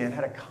doing and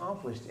had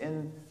accomplished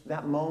in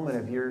that moment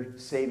of your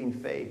saving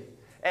faith.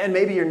 And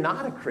maybe you're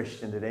not a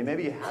Christian today.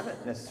 Maybe you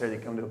haven't necessarily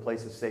come to a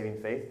place of saving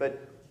faith,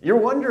 but you're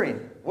wondering,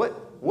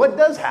 what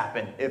does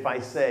happen if I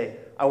say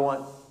I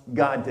want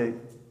God to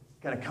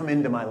kind of come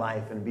into my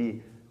life and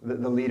be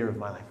the leader of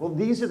my life? Well,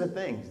 these are the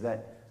things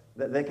that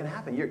can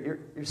happen.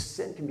 Your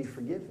sin can be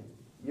forgiven.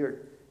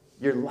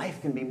 Your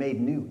life can be made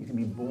new. You can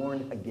be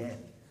born again.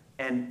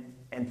 And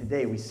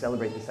today we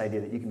celebrate this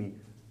idea that you can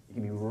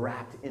be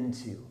wrapped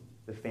into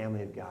the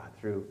family of God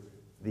through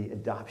the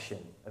adoption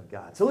of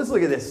God. So let's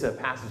look at this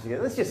passage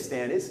together. Let's just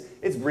stand.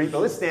 It's brief,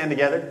 but let's stand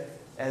together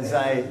as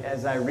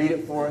I read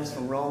it for us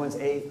from Romans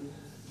 8,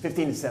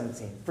 15 to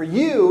 17. For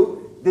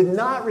you did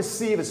not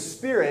receive a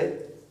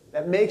spirit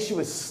that makes you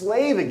a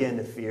slave again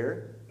to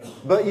fear,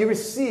 but you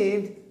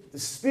received the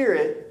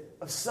spirit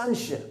of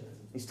sonship.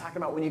 He's talking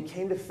about when you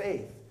came to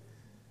faith.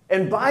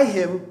 And by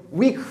him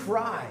we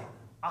cry,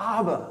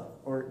 Abba,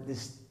 or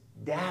this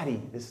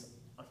daddy, this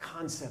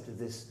concept of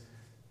this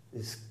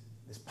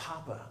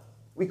Papa.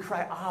 We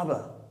cry,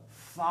 Abba,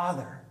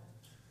 Father.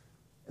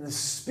 And the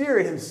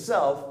Spirit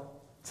himself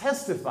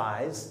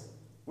testifies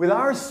with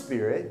our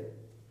spirit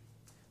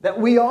that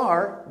we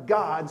are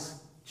God's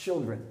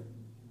children.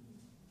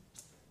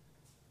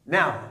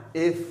 Now,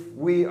 if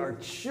we are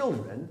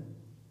children,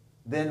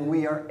 then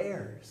we are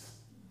heirs.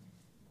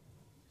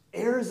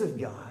 Heirs of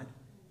God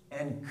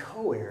and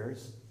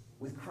co-heirs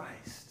with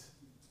Christ.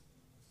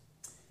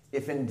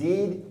 If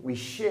indeed we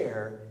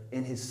share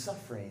in his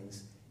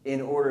sufferings,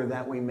 in order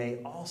that we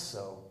may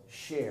also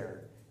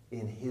share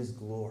in his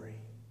glory.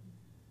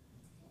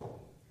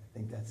 I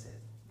think that's it.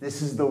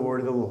 This is the word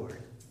of the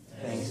Lord.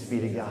 Thanks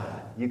be to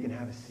God. You can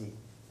have a seat.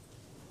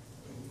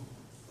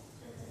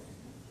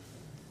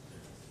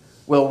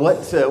 Well,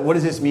 what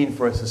does this mean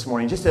for us this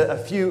morning? Just a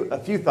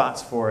few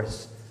thoughts for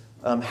us.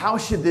 How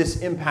should this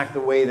impact the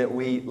way that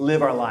we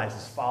live our lives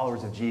as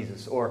followers of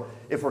Jesus? Or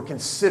if we're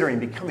considering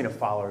becoming a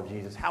follower of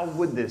Jesus, how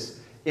would this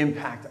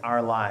impact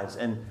our lives?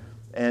 And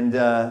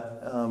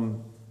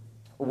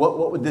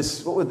what would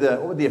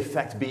the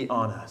effect be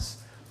on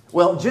us?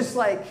 Well, just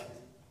like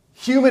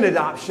human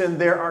adoption,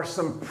 there are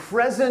some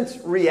present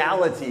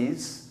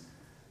realities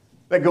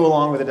that go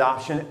along with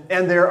adoption,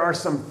 and there are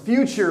some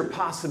future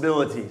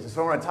possibilities. And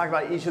so I want to talk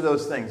about each of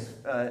those things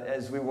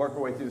as we work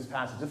our way through this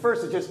passage. The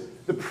first is just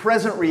the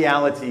present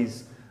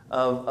realities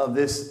of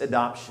this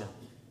adoption.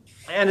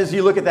 And as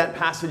you look at that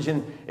passage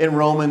in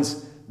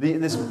Romans,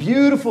 this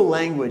beautiful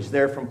language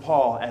there from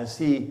Paul as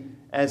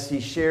he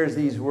shares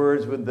these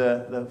words with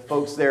the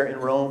folks there in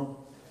Rome,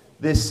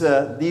 these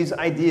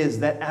ideas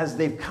that as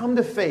they've come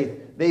to faith,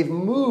 they've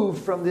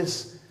moved from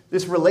this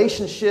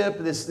relationship,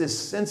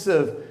 this sense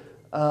of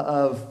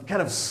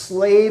kind of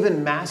slave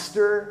and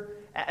master,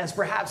 as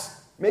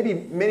perhaps maybe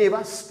many of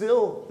us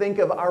still think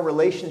of our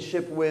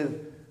relationship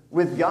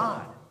with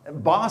God.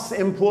 Boss,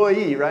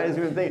 employee, right? As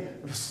we would think,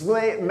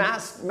 slave,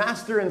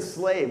 master and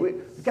slave. We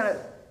kind of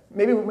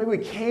maybe we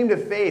came to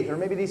faith, or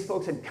maybe these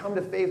folks had come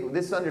to faith with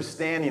this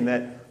understanding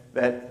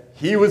that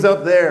he was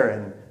up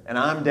there and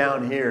I'm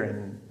down here,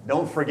 and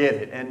don't forget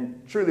it.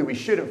 And truly, we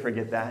shouldn't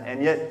forget that.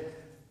 And yet,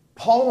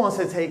 Paul wants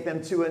to take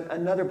them to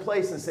another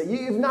place and say,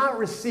 you've not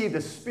received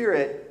a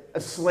spirit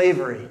of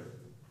slavery.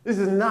 This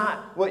is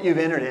not what you've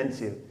entered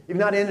into. You've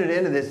not entered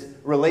into this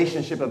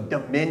relationship of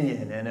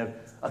dominion and of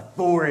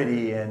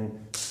authority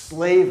and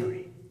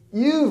slavery.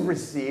 You've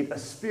received a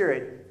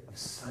spirit of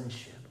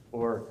sonship,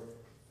 or,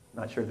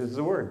 not sure if this is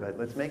a word, but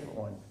let's make it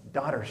one,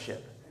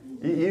 daughtership.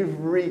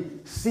 You've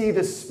received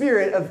a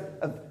spirit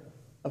of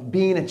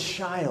being a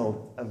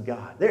child of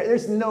God.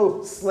 There's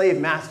no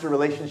slave-master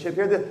relationship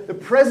here. The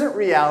present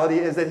reality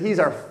is that he's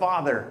our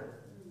Father.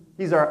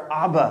 He's our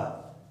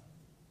Abba.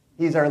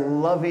 He's our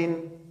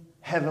loving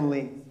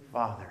Heavenly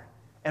Father.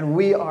 And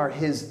we are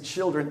his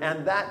children.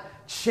 And that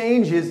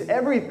changes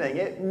everything.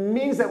 It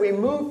means that we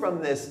move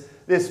from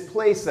this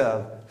place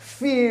of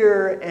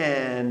fear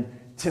and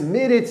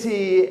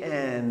timidity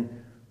and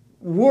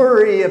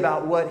worry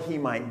about what he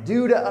might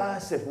do to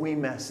us if we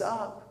mess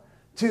up,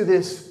 to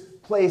this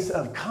place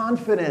of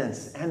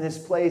confidence and this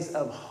place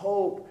of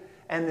hope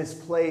and this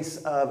place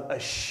of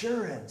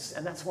assurance.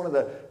 And that's one of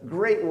the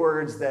great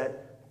words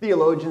that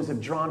theologians have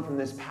drawn from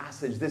this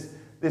passage,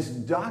 this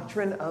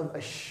doctrine of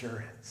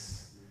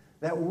assurance,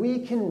 that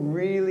we can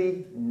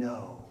really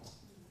know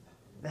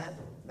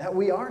that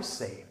we are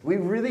saved. We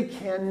really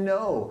can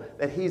know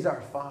that he's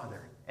our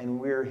Father and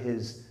we're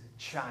his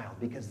child,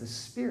 because the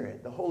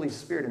Spirit, the Holy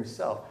Spirit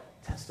himself,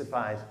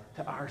 testifies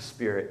to our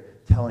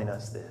spirit telling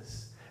us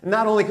this.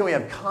 Not only can we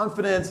have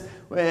confidence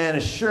and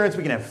assurance,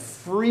 we can have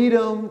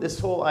freedom, this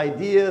whole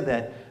idea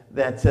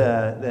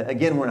that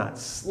again, we're not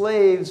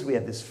slaves. We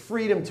have this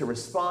freedom to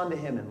respond to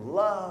him in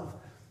love,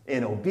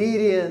 in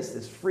obedience,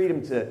 this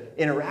freedom to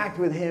interact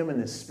with him in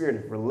this spirit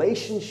of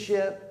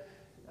relationship,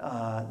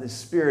 this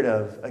spirit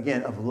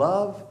of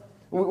love.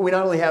 We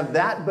not only have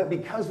that, but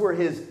because we're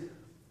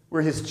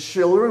his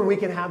children, we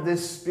can have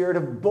this spirit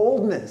of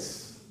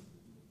boldness.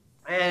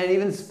 And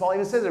Paul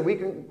even says that we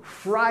can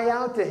cry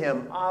out to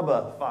him,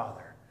 Abba,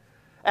 Father.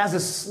 As a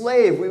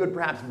slave, we would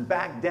perhaps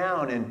back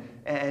down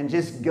and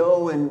just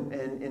go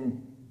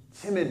in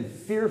timid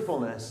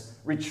fearfulness,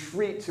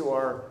 retreat to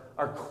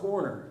our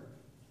corner.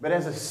 But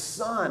as a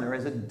son or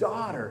as a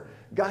daughter,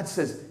 God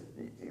says,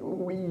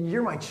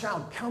 you're my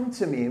child, come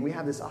to me. And we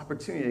have this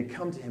opportunity to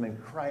come to him and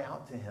cry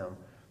out to him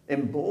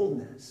in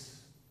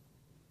boldness,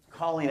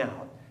 calling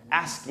out,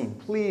 asking,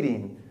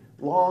 pleading,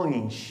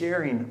 longing,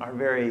 sharing our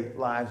very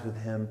lives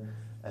with him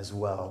as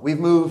well. We've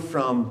moved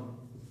from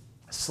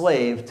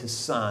slave to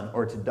son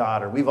or to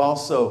daughter. We've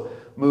also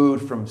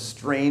moved from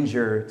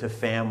stranger to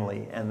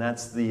family, and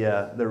that's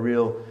the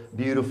real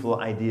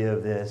beautiful idea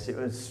of this. I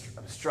was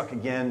struck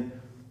again,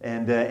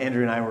 and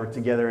Andrew and I were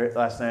together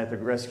last night at the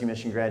Rescue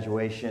Mission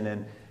graduation,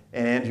 and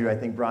Andrew, I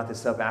think, brought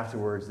this up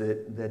afterwards,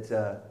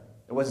 that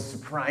it wasn't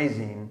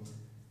surprising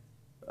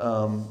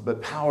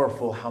but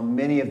powerful how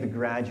many of the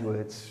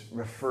graduates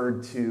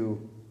referred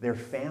to their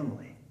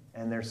family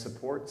and their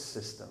support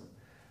system.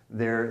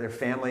 Their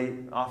family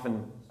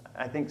often,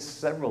 I think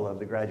several of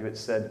the graduates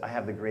said, I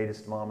have the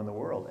greatest mom in the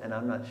world. And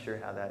I'm not sure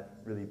how that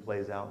really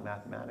plays out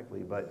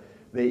mathematically, but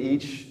They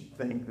each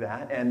think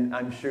that, and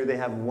I'm sure they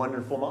have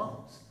wonderful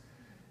moms.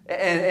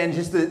 And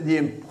just the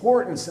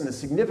importance and the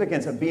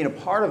significance of being a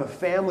part of a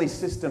family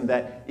system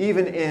that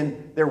even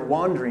in their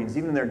wanderings,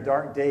 even in their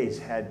dark days,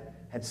 had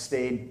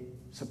stayed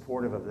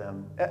supportive of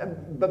them.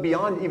 But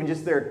beyond even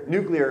just their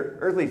nuclear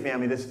earthly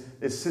family,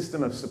 this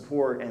system of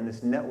support and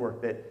this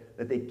network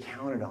that they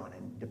counted on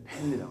and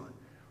depended on.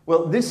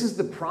 Well, this is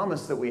the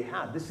promise that we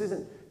have. This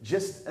isn't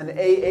just an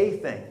AA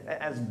thing,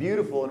 as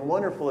beautiful and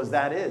wonderful as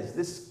that is.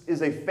 This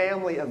is a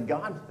family of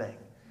God thing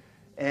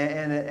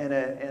and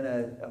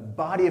a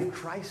body of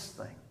Christ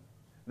thing.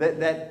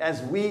 That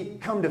as we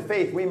come to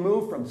faith, we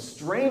move from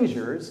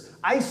strangers,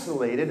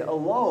 isolated,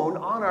 alone,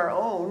 on our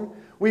own,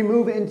 we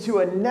move into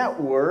a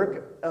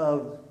network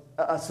of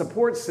a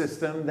support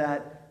system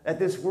that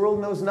this world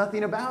knows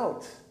nothing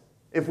about,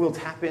 if we'll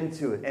tap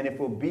into it and if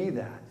we'll be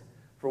that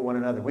for one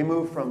another. We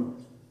move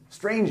from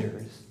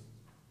strangers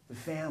to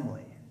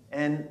family.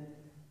 And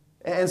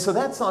so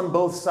that's on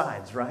both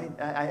sides, right?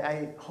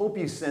 I hope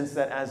you sense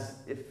that as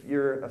if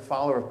you're a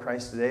follower of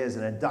Christ today, as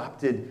an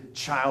adopted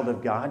child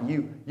of God,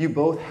 you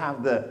both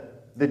have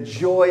the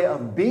joy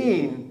of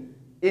being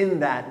in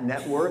that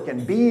network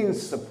and being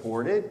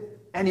supported,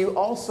 and you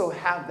also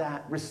have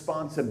that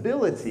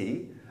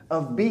responsibility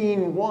of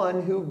being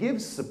one who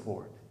gives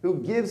support,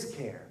 who gives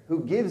care,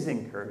 who gives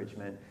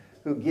encouragement,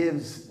 who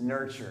gives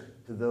nurture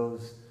to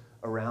those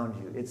around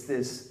you. It's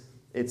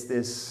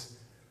this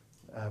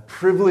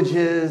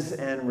privileges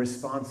and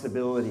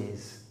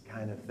responsibilities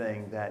kind of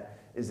thing that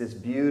is this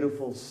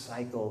beautiful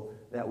cycle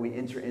that we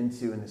enter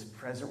into in this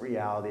present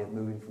reality of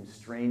moving from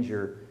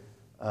stranger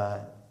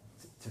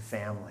to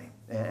family.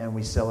 And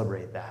we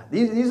celebrate that.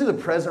 These are the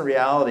present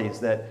realities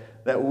that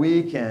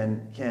we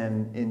can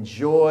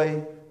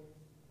enjoy,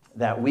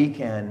 that we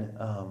can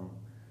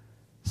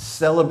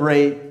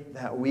celebrate,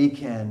 that we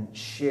can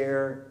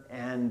share,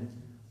 and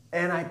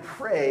I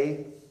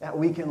pray that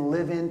we can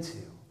live into.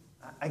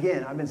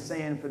 Again, I've been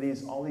saying for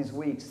all these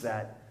weeks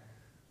that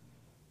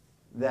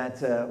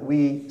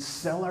we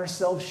sell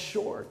ourselves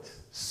short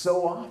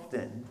so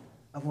often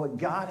of what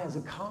God has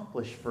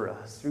accomplished for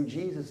us through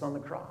Jesus on the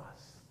cross.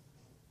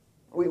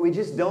 We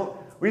just don't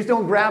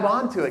grab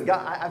onto it.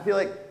 God, I feel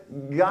like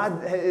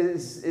God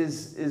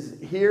is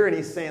here and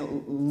He's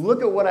saying,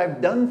 look at what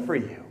I've done for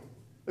you.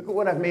 Look at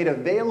what I've made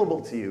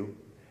available to you.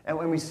 And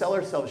when we sell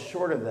ourselves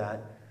short of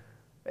that,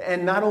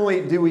 and not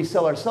only do we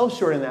sell ourselves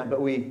short in that,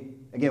 but we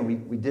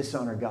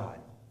dishonor God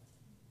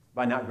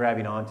by not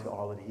grabbing onto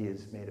all that He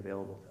has made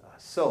available to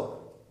us.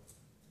 So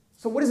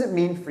what does it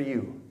mean for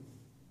you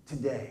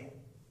today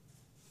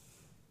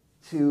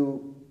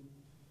to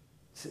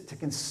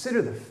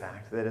consider the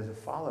fact that as a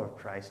follower of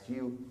Christ,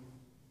 you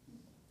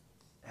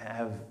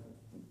have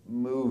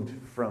moved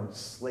from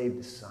slave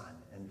to son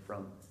and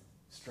from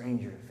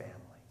stranger to family?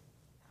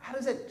 How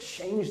does that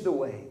change the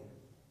way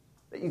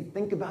that you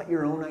think about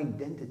your own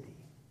identity?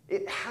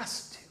 It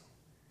has to.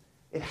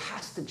 It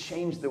has to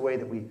change the way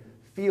that we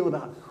feel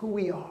about who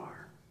we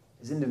are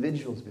as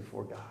individuals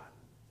before God.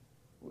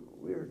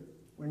 We're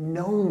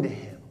known to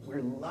Him.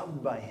 We're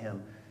loved by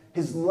Him.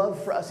 His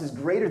love for us is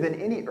greater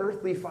than any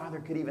earthly father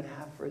could even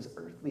have for his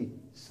earthly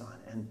son.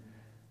 And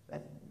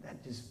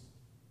that just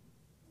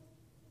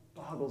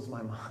boggles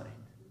my mind,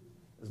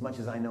 as much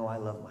as I know I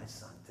love my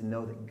son, to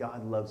know that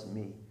God loves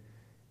me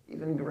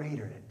even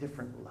greater at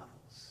different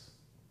levels,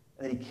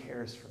 and that He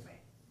cares for me.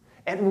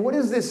 And what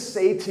does this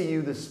say to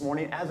you this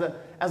morning as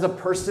a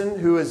person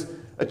who is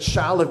a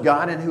child of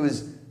God and who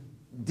is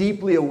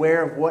deeply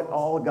aware of what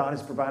all God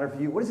has provided for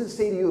you? What does it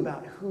say to you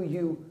about who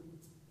you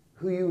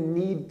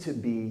need to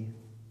be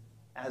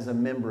as a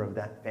member of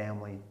that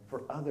family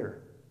for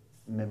other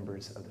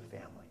members of the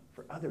family,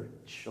 for other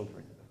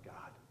children of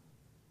God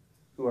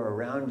who are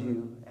around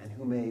you and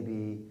who may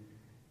be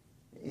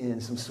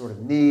in some sort of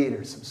need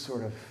or some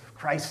sort of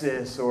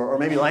crisis, or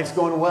maybe life's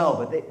going well,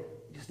 but they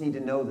just need to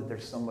know that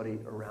there's somebody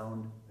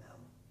around them.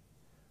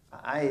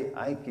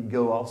 I could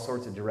go all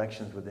sorts of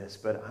directions with this,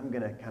 but I'm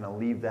going to kind of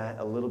leave that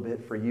a little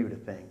bit for you to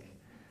think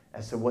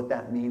as to what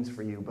that means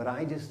for you. But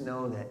I just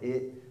know that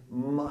it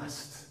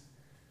must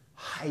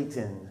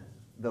heighten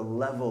the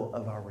level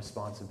of our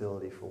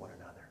responsibility for one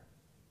another.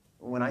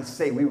 When I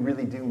say we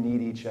really do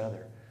need each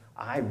other,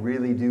 I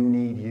really do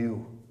need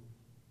you.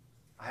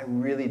 I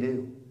really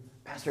do.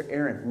 Pastor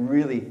Aaron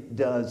really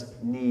does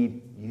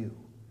need you.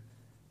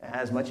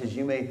 As much as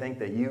you may think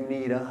that you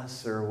need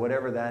us or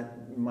whatever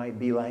that might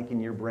be like in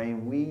your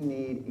brain, we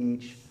need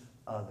each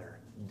other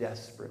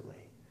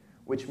desperately,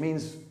 which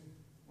means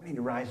we need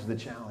to rise to the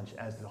challenge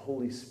as the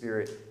Holy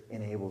Spirit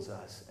enables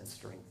us and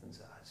strengthens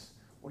us.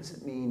 What does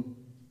it mean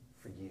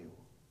for you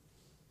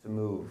to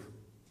move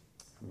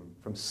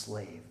from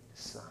slave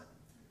to son,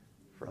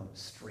 from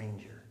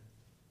stranger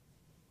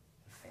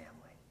to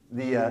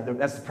family?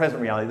 That's the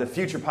present reality. The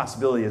future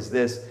possibility is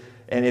this,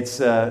 and it's,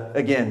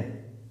 again,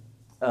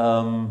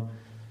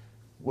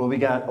 well, we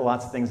got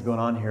lots of things going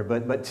on here,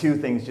 but two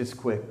things just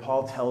quick.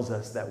 Paul tells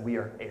us that we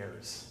are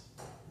heirs.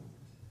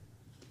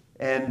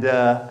 And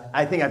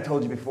I think I've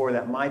told you before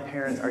that my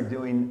parents are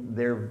doing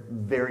their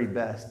very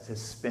best to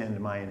spend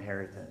my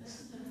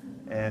inheritance.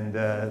 And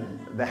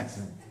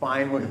that's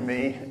fine with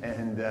me.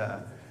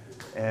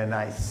 And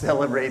I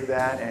celebrate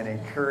that and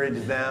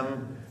encourage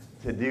them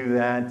to do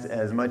that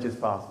as much as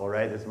possible,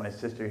 right? This is my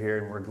sister here,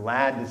 and we're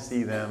glad to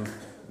see them.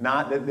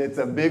 Not that it's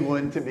a big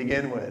one to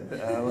begin with.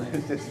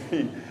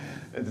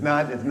 It's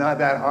not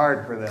that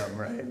hard for them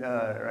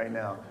right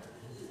now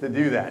to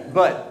do that.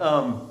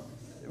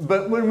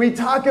 But when we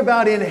talk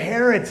about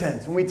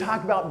inheritance, when we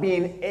talk about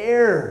being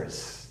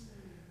heirs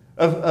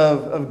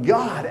of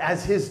God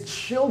as His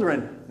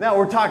children, now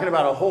we're talking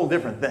about a whole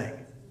different thing.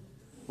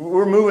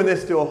 We're moving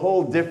this to a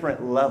whole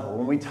different level.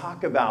 When we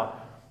talk about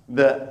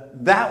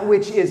that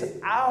which is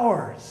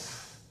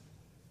ours,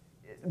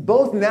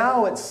 both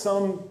now in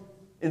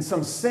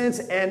some sense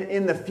and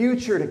in the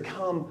future to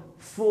come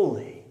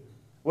fully,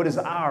 what is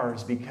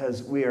ours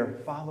because we are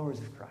followers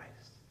of Christ,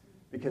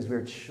 because we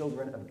are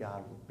children of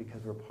God,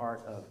 because we're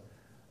part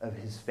of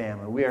His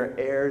family. We are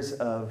heirs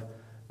of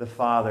the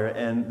Father.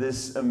 And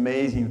this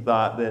amazing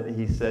thought that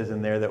he says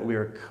in there, that we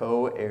are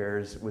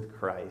co-heirs with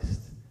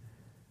Christ.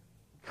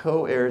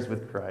 Co-heirs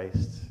with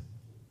Christ.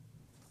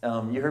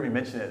 You heard me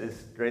mention it,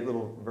 this great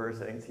little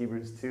verse, I think it's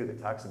Hebrews 2,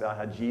 that talks about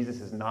how Jesus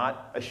is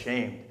not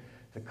ashamed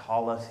to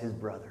call us His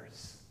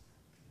brothers.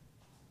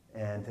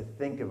 And to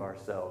think of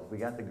ourselves, we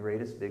got the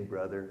greatest big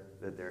brother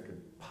that there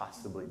could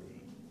possibly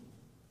be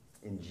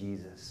in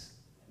Jesus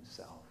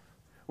Himself.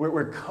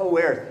 We're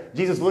co-heirs.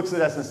 Jesus looks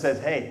at us and says,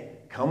 hey,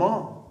 come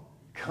on.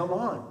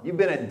 You've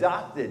been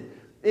adopted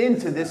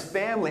into this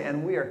family,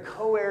 and we are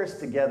co-heirs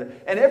together.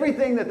 And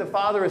everything that the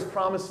Father has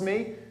promised me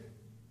is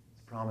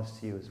promised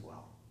to you as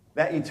well.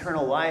 That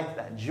eternal life,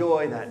 that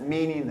joy, that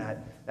meaning,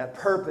 that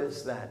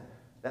purpose,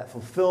 that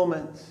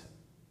fulfillment,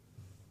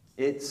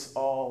 it's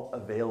all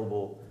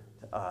available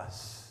to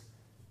us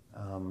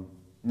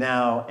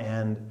now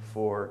and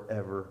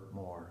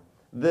forevermore.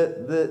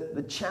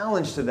 The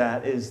challenge to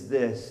that is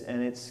this,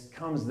 and it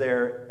comes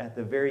there at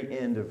the very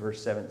end of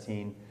verse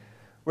 17,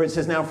 where it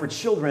says, now for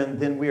children,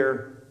 then we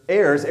are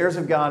heirs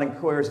of God and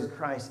co-heirs with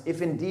Christ,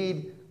 if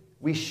indeed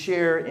we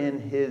share in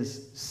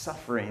His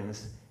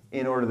sufferings,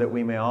 in order that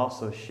we may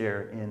also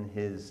share in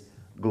His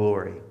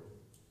glory.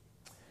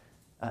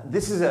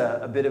 This is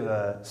a bit of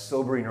a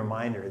sobering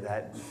reminder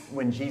that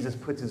when Jesus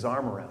puts His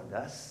arm around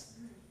us,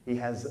 He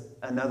has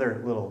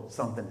another little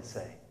something to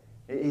say.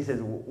 He says,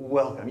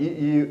 welcome.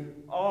 You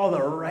all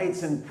the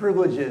rights and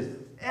privileges,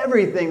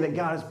 everything that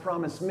God has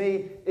promised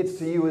me, it's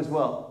to you as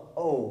well.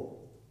 Oh,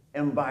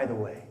 and by the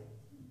way,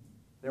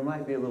 there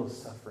might be a little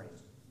suffering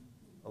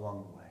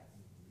along the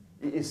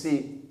way. You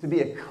see, to be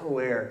a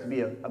co-heir, to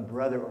be a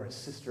brother or a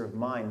sister of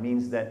mine,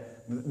 means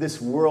that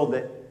this world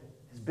that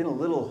has been a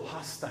little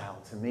hostile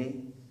to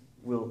me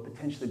will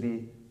potentially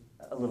be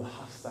a little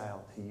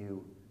hostile to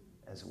you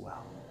as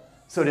well.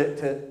 So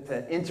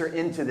to enter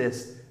into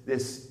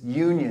this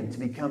union, to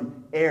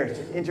become heirs,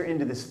 to enter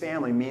into this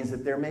family means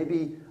that there may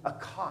be a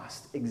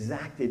cost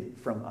exacted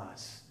from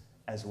us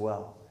as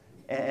well.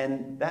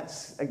 And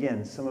that's,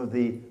 again, some of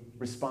the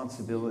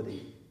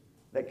responsibility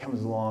that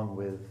comes along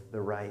with the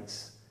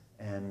rights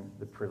and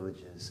the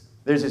privileges.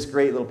 There's this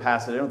great little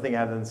passage. I don't think I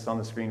have this on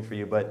the screen for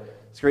you, but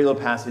it's a great little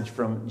passage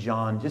from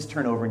John. Just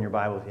turn over in your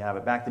Bible if you have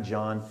it. Back to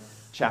John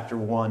chapter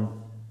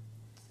 1.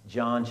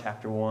 John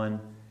chapter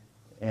 1.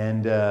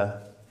 And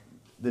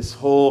this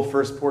whole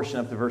first portion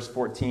up to verse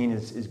 14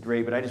 is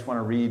great, but I just want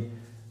to read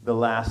the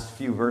last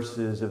few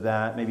verses of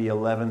that, maybe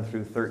 11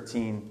 through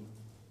 13.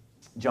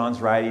 John's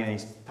writing, and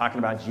he's talking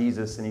about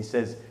Jesus, and he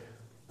says,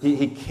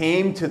 He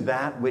came to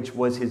that which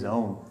was His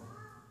own,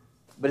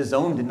 but His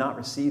own did not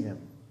receive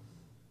Him.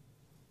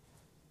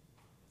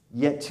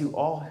 Yet to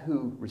all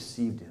who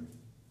received Him,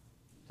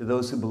 to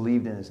those who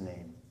believed in His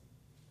name,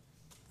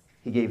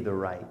 He gave the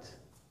right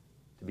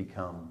to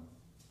become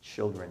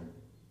children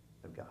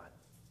of God.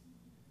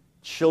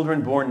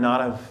 Children born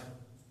not of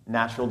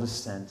natural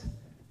descent,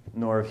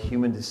 nor of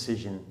human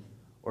decision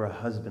or a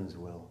husband's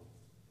will,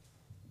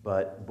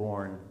 but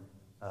born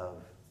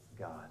of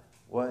God.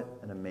 What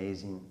an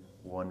amazing,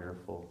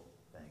 wonderful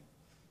thing.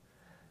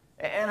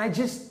 And I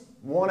just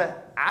want to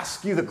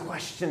ask you the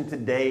question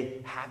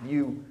today, have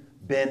you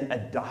been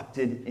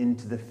adopted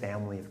into the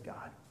family of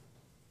God?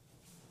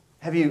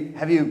 Have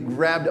you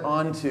grabbed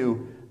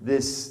onto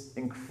this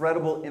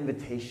incredible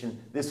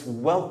invitation, this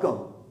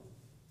welcome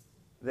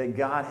that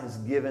God has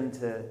given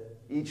to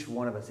each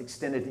one of us,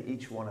 extended to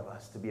each one of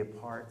us to be a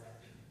part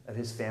of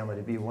His family,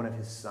 to be one of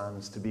His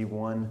sons, to be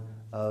one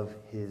of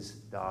His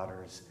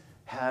daughters?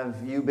 Have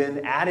you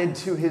been added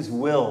to His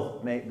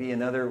will? May be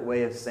another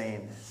way of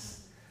saying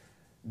this.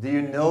 Do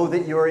you know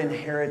that your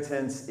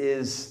inheritance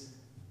is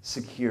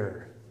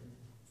secure?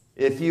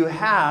 If you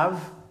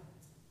have,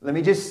 let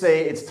me just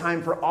say it's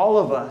time for all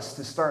of us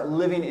to start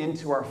living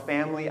into our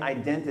family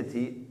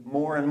identity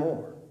more and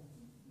more.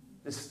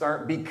 To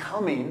start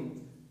becoming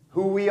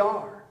who we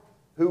are,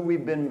 who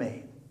we've been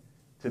made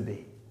to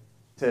be.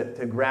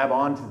 To grab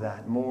onto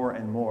that more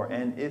and more.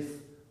 And if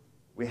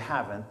we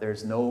haven't,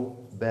 there's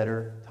no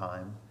better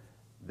time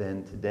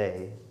then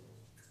today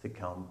to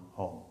come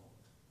home.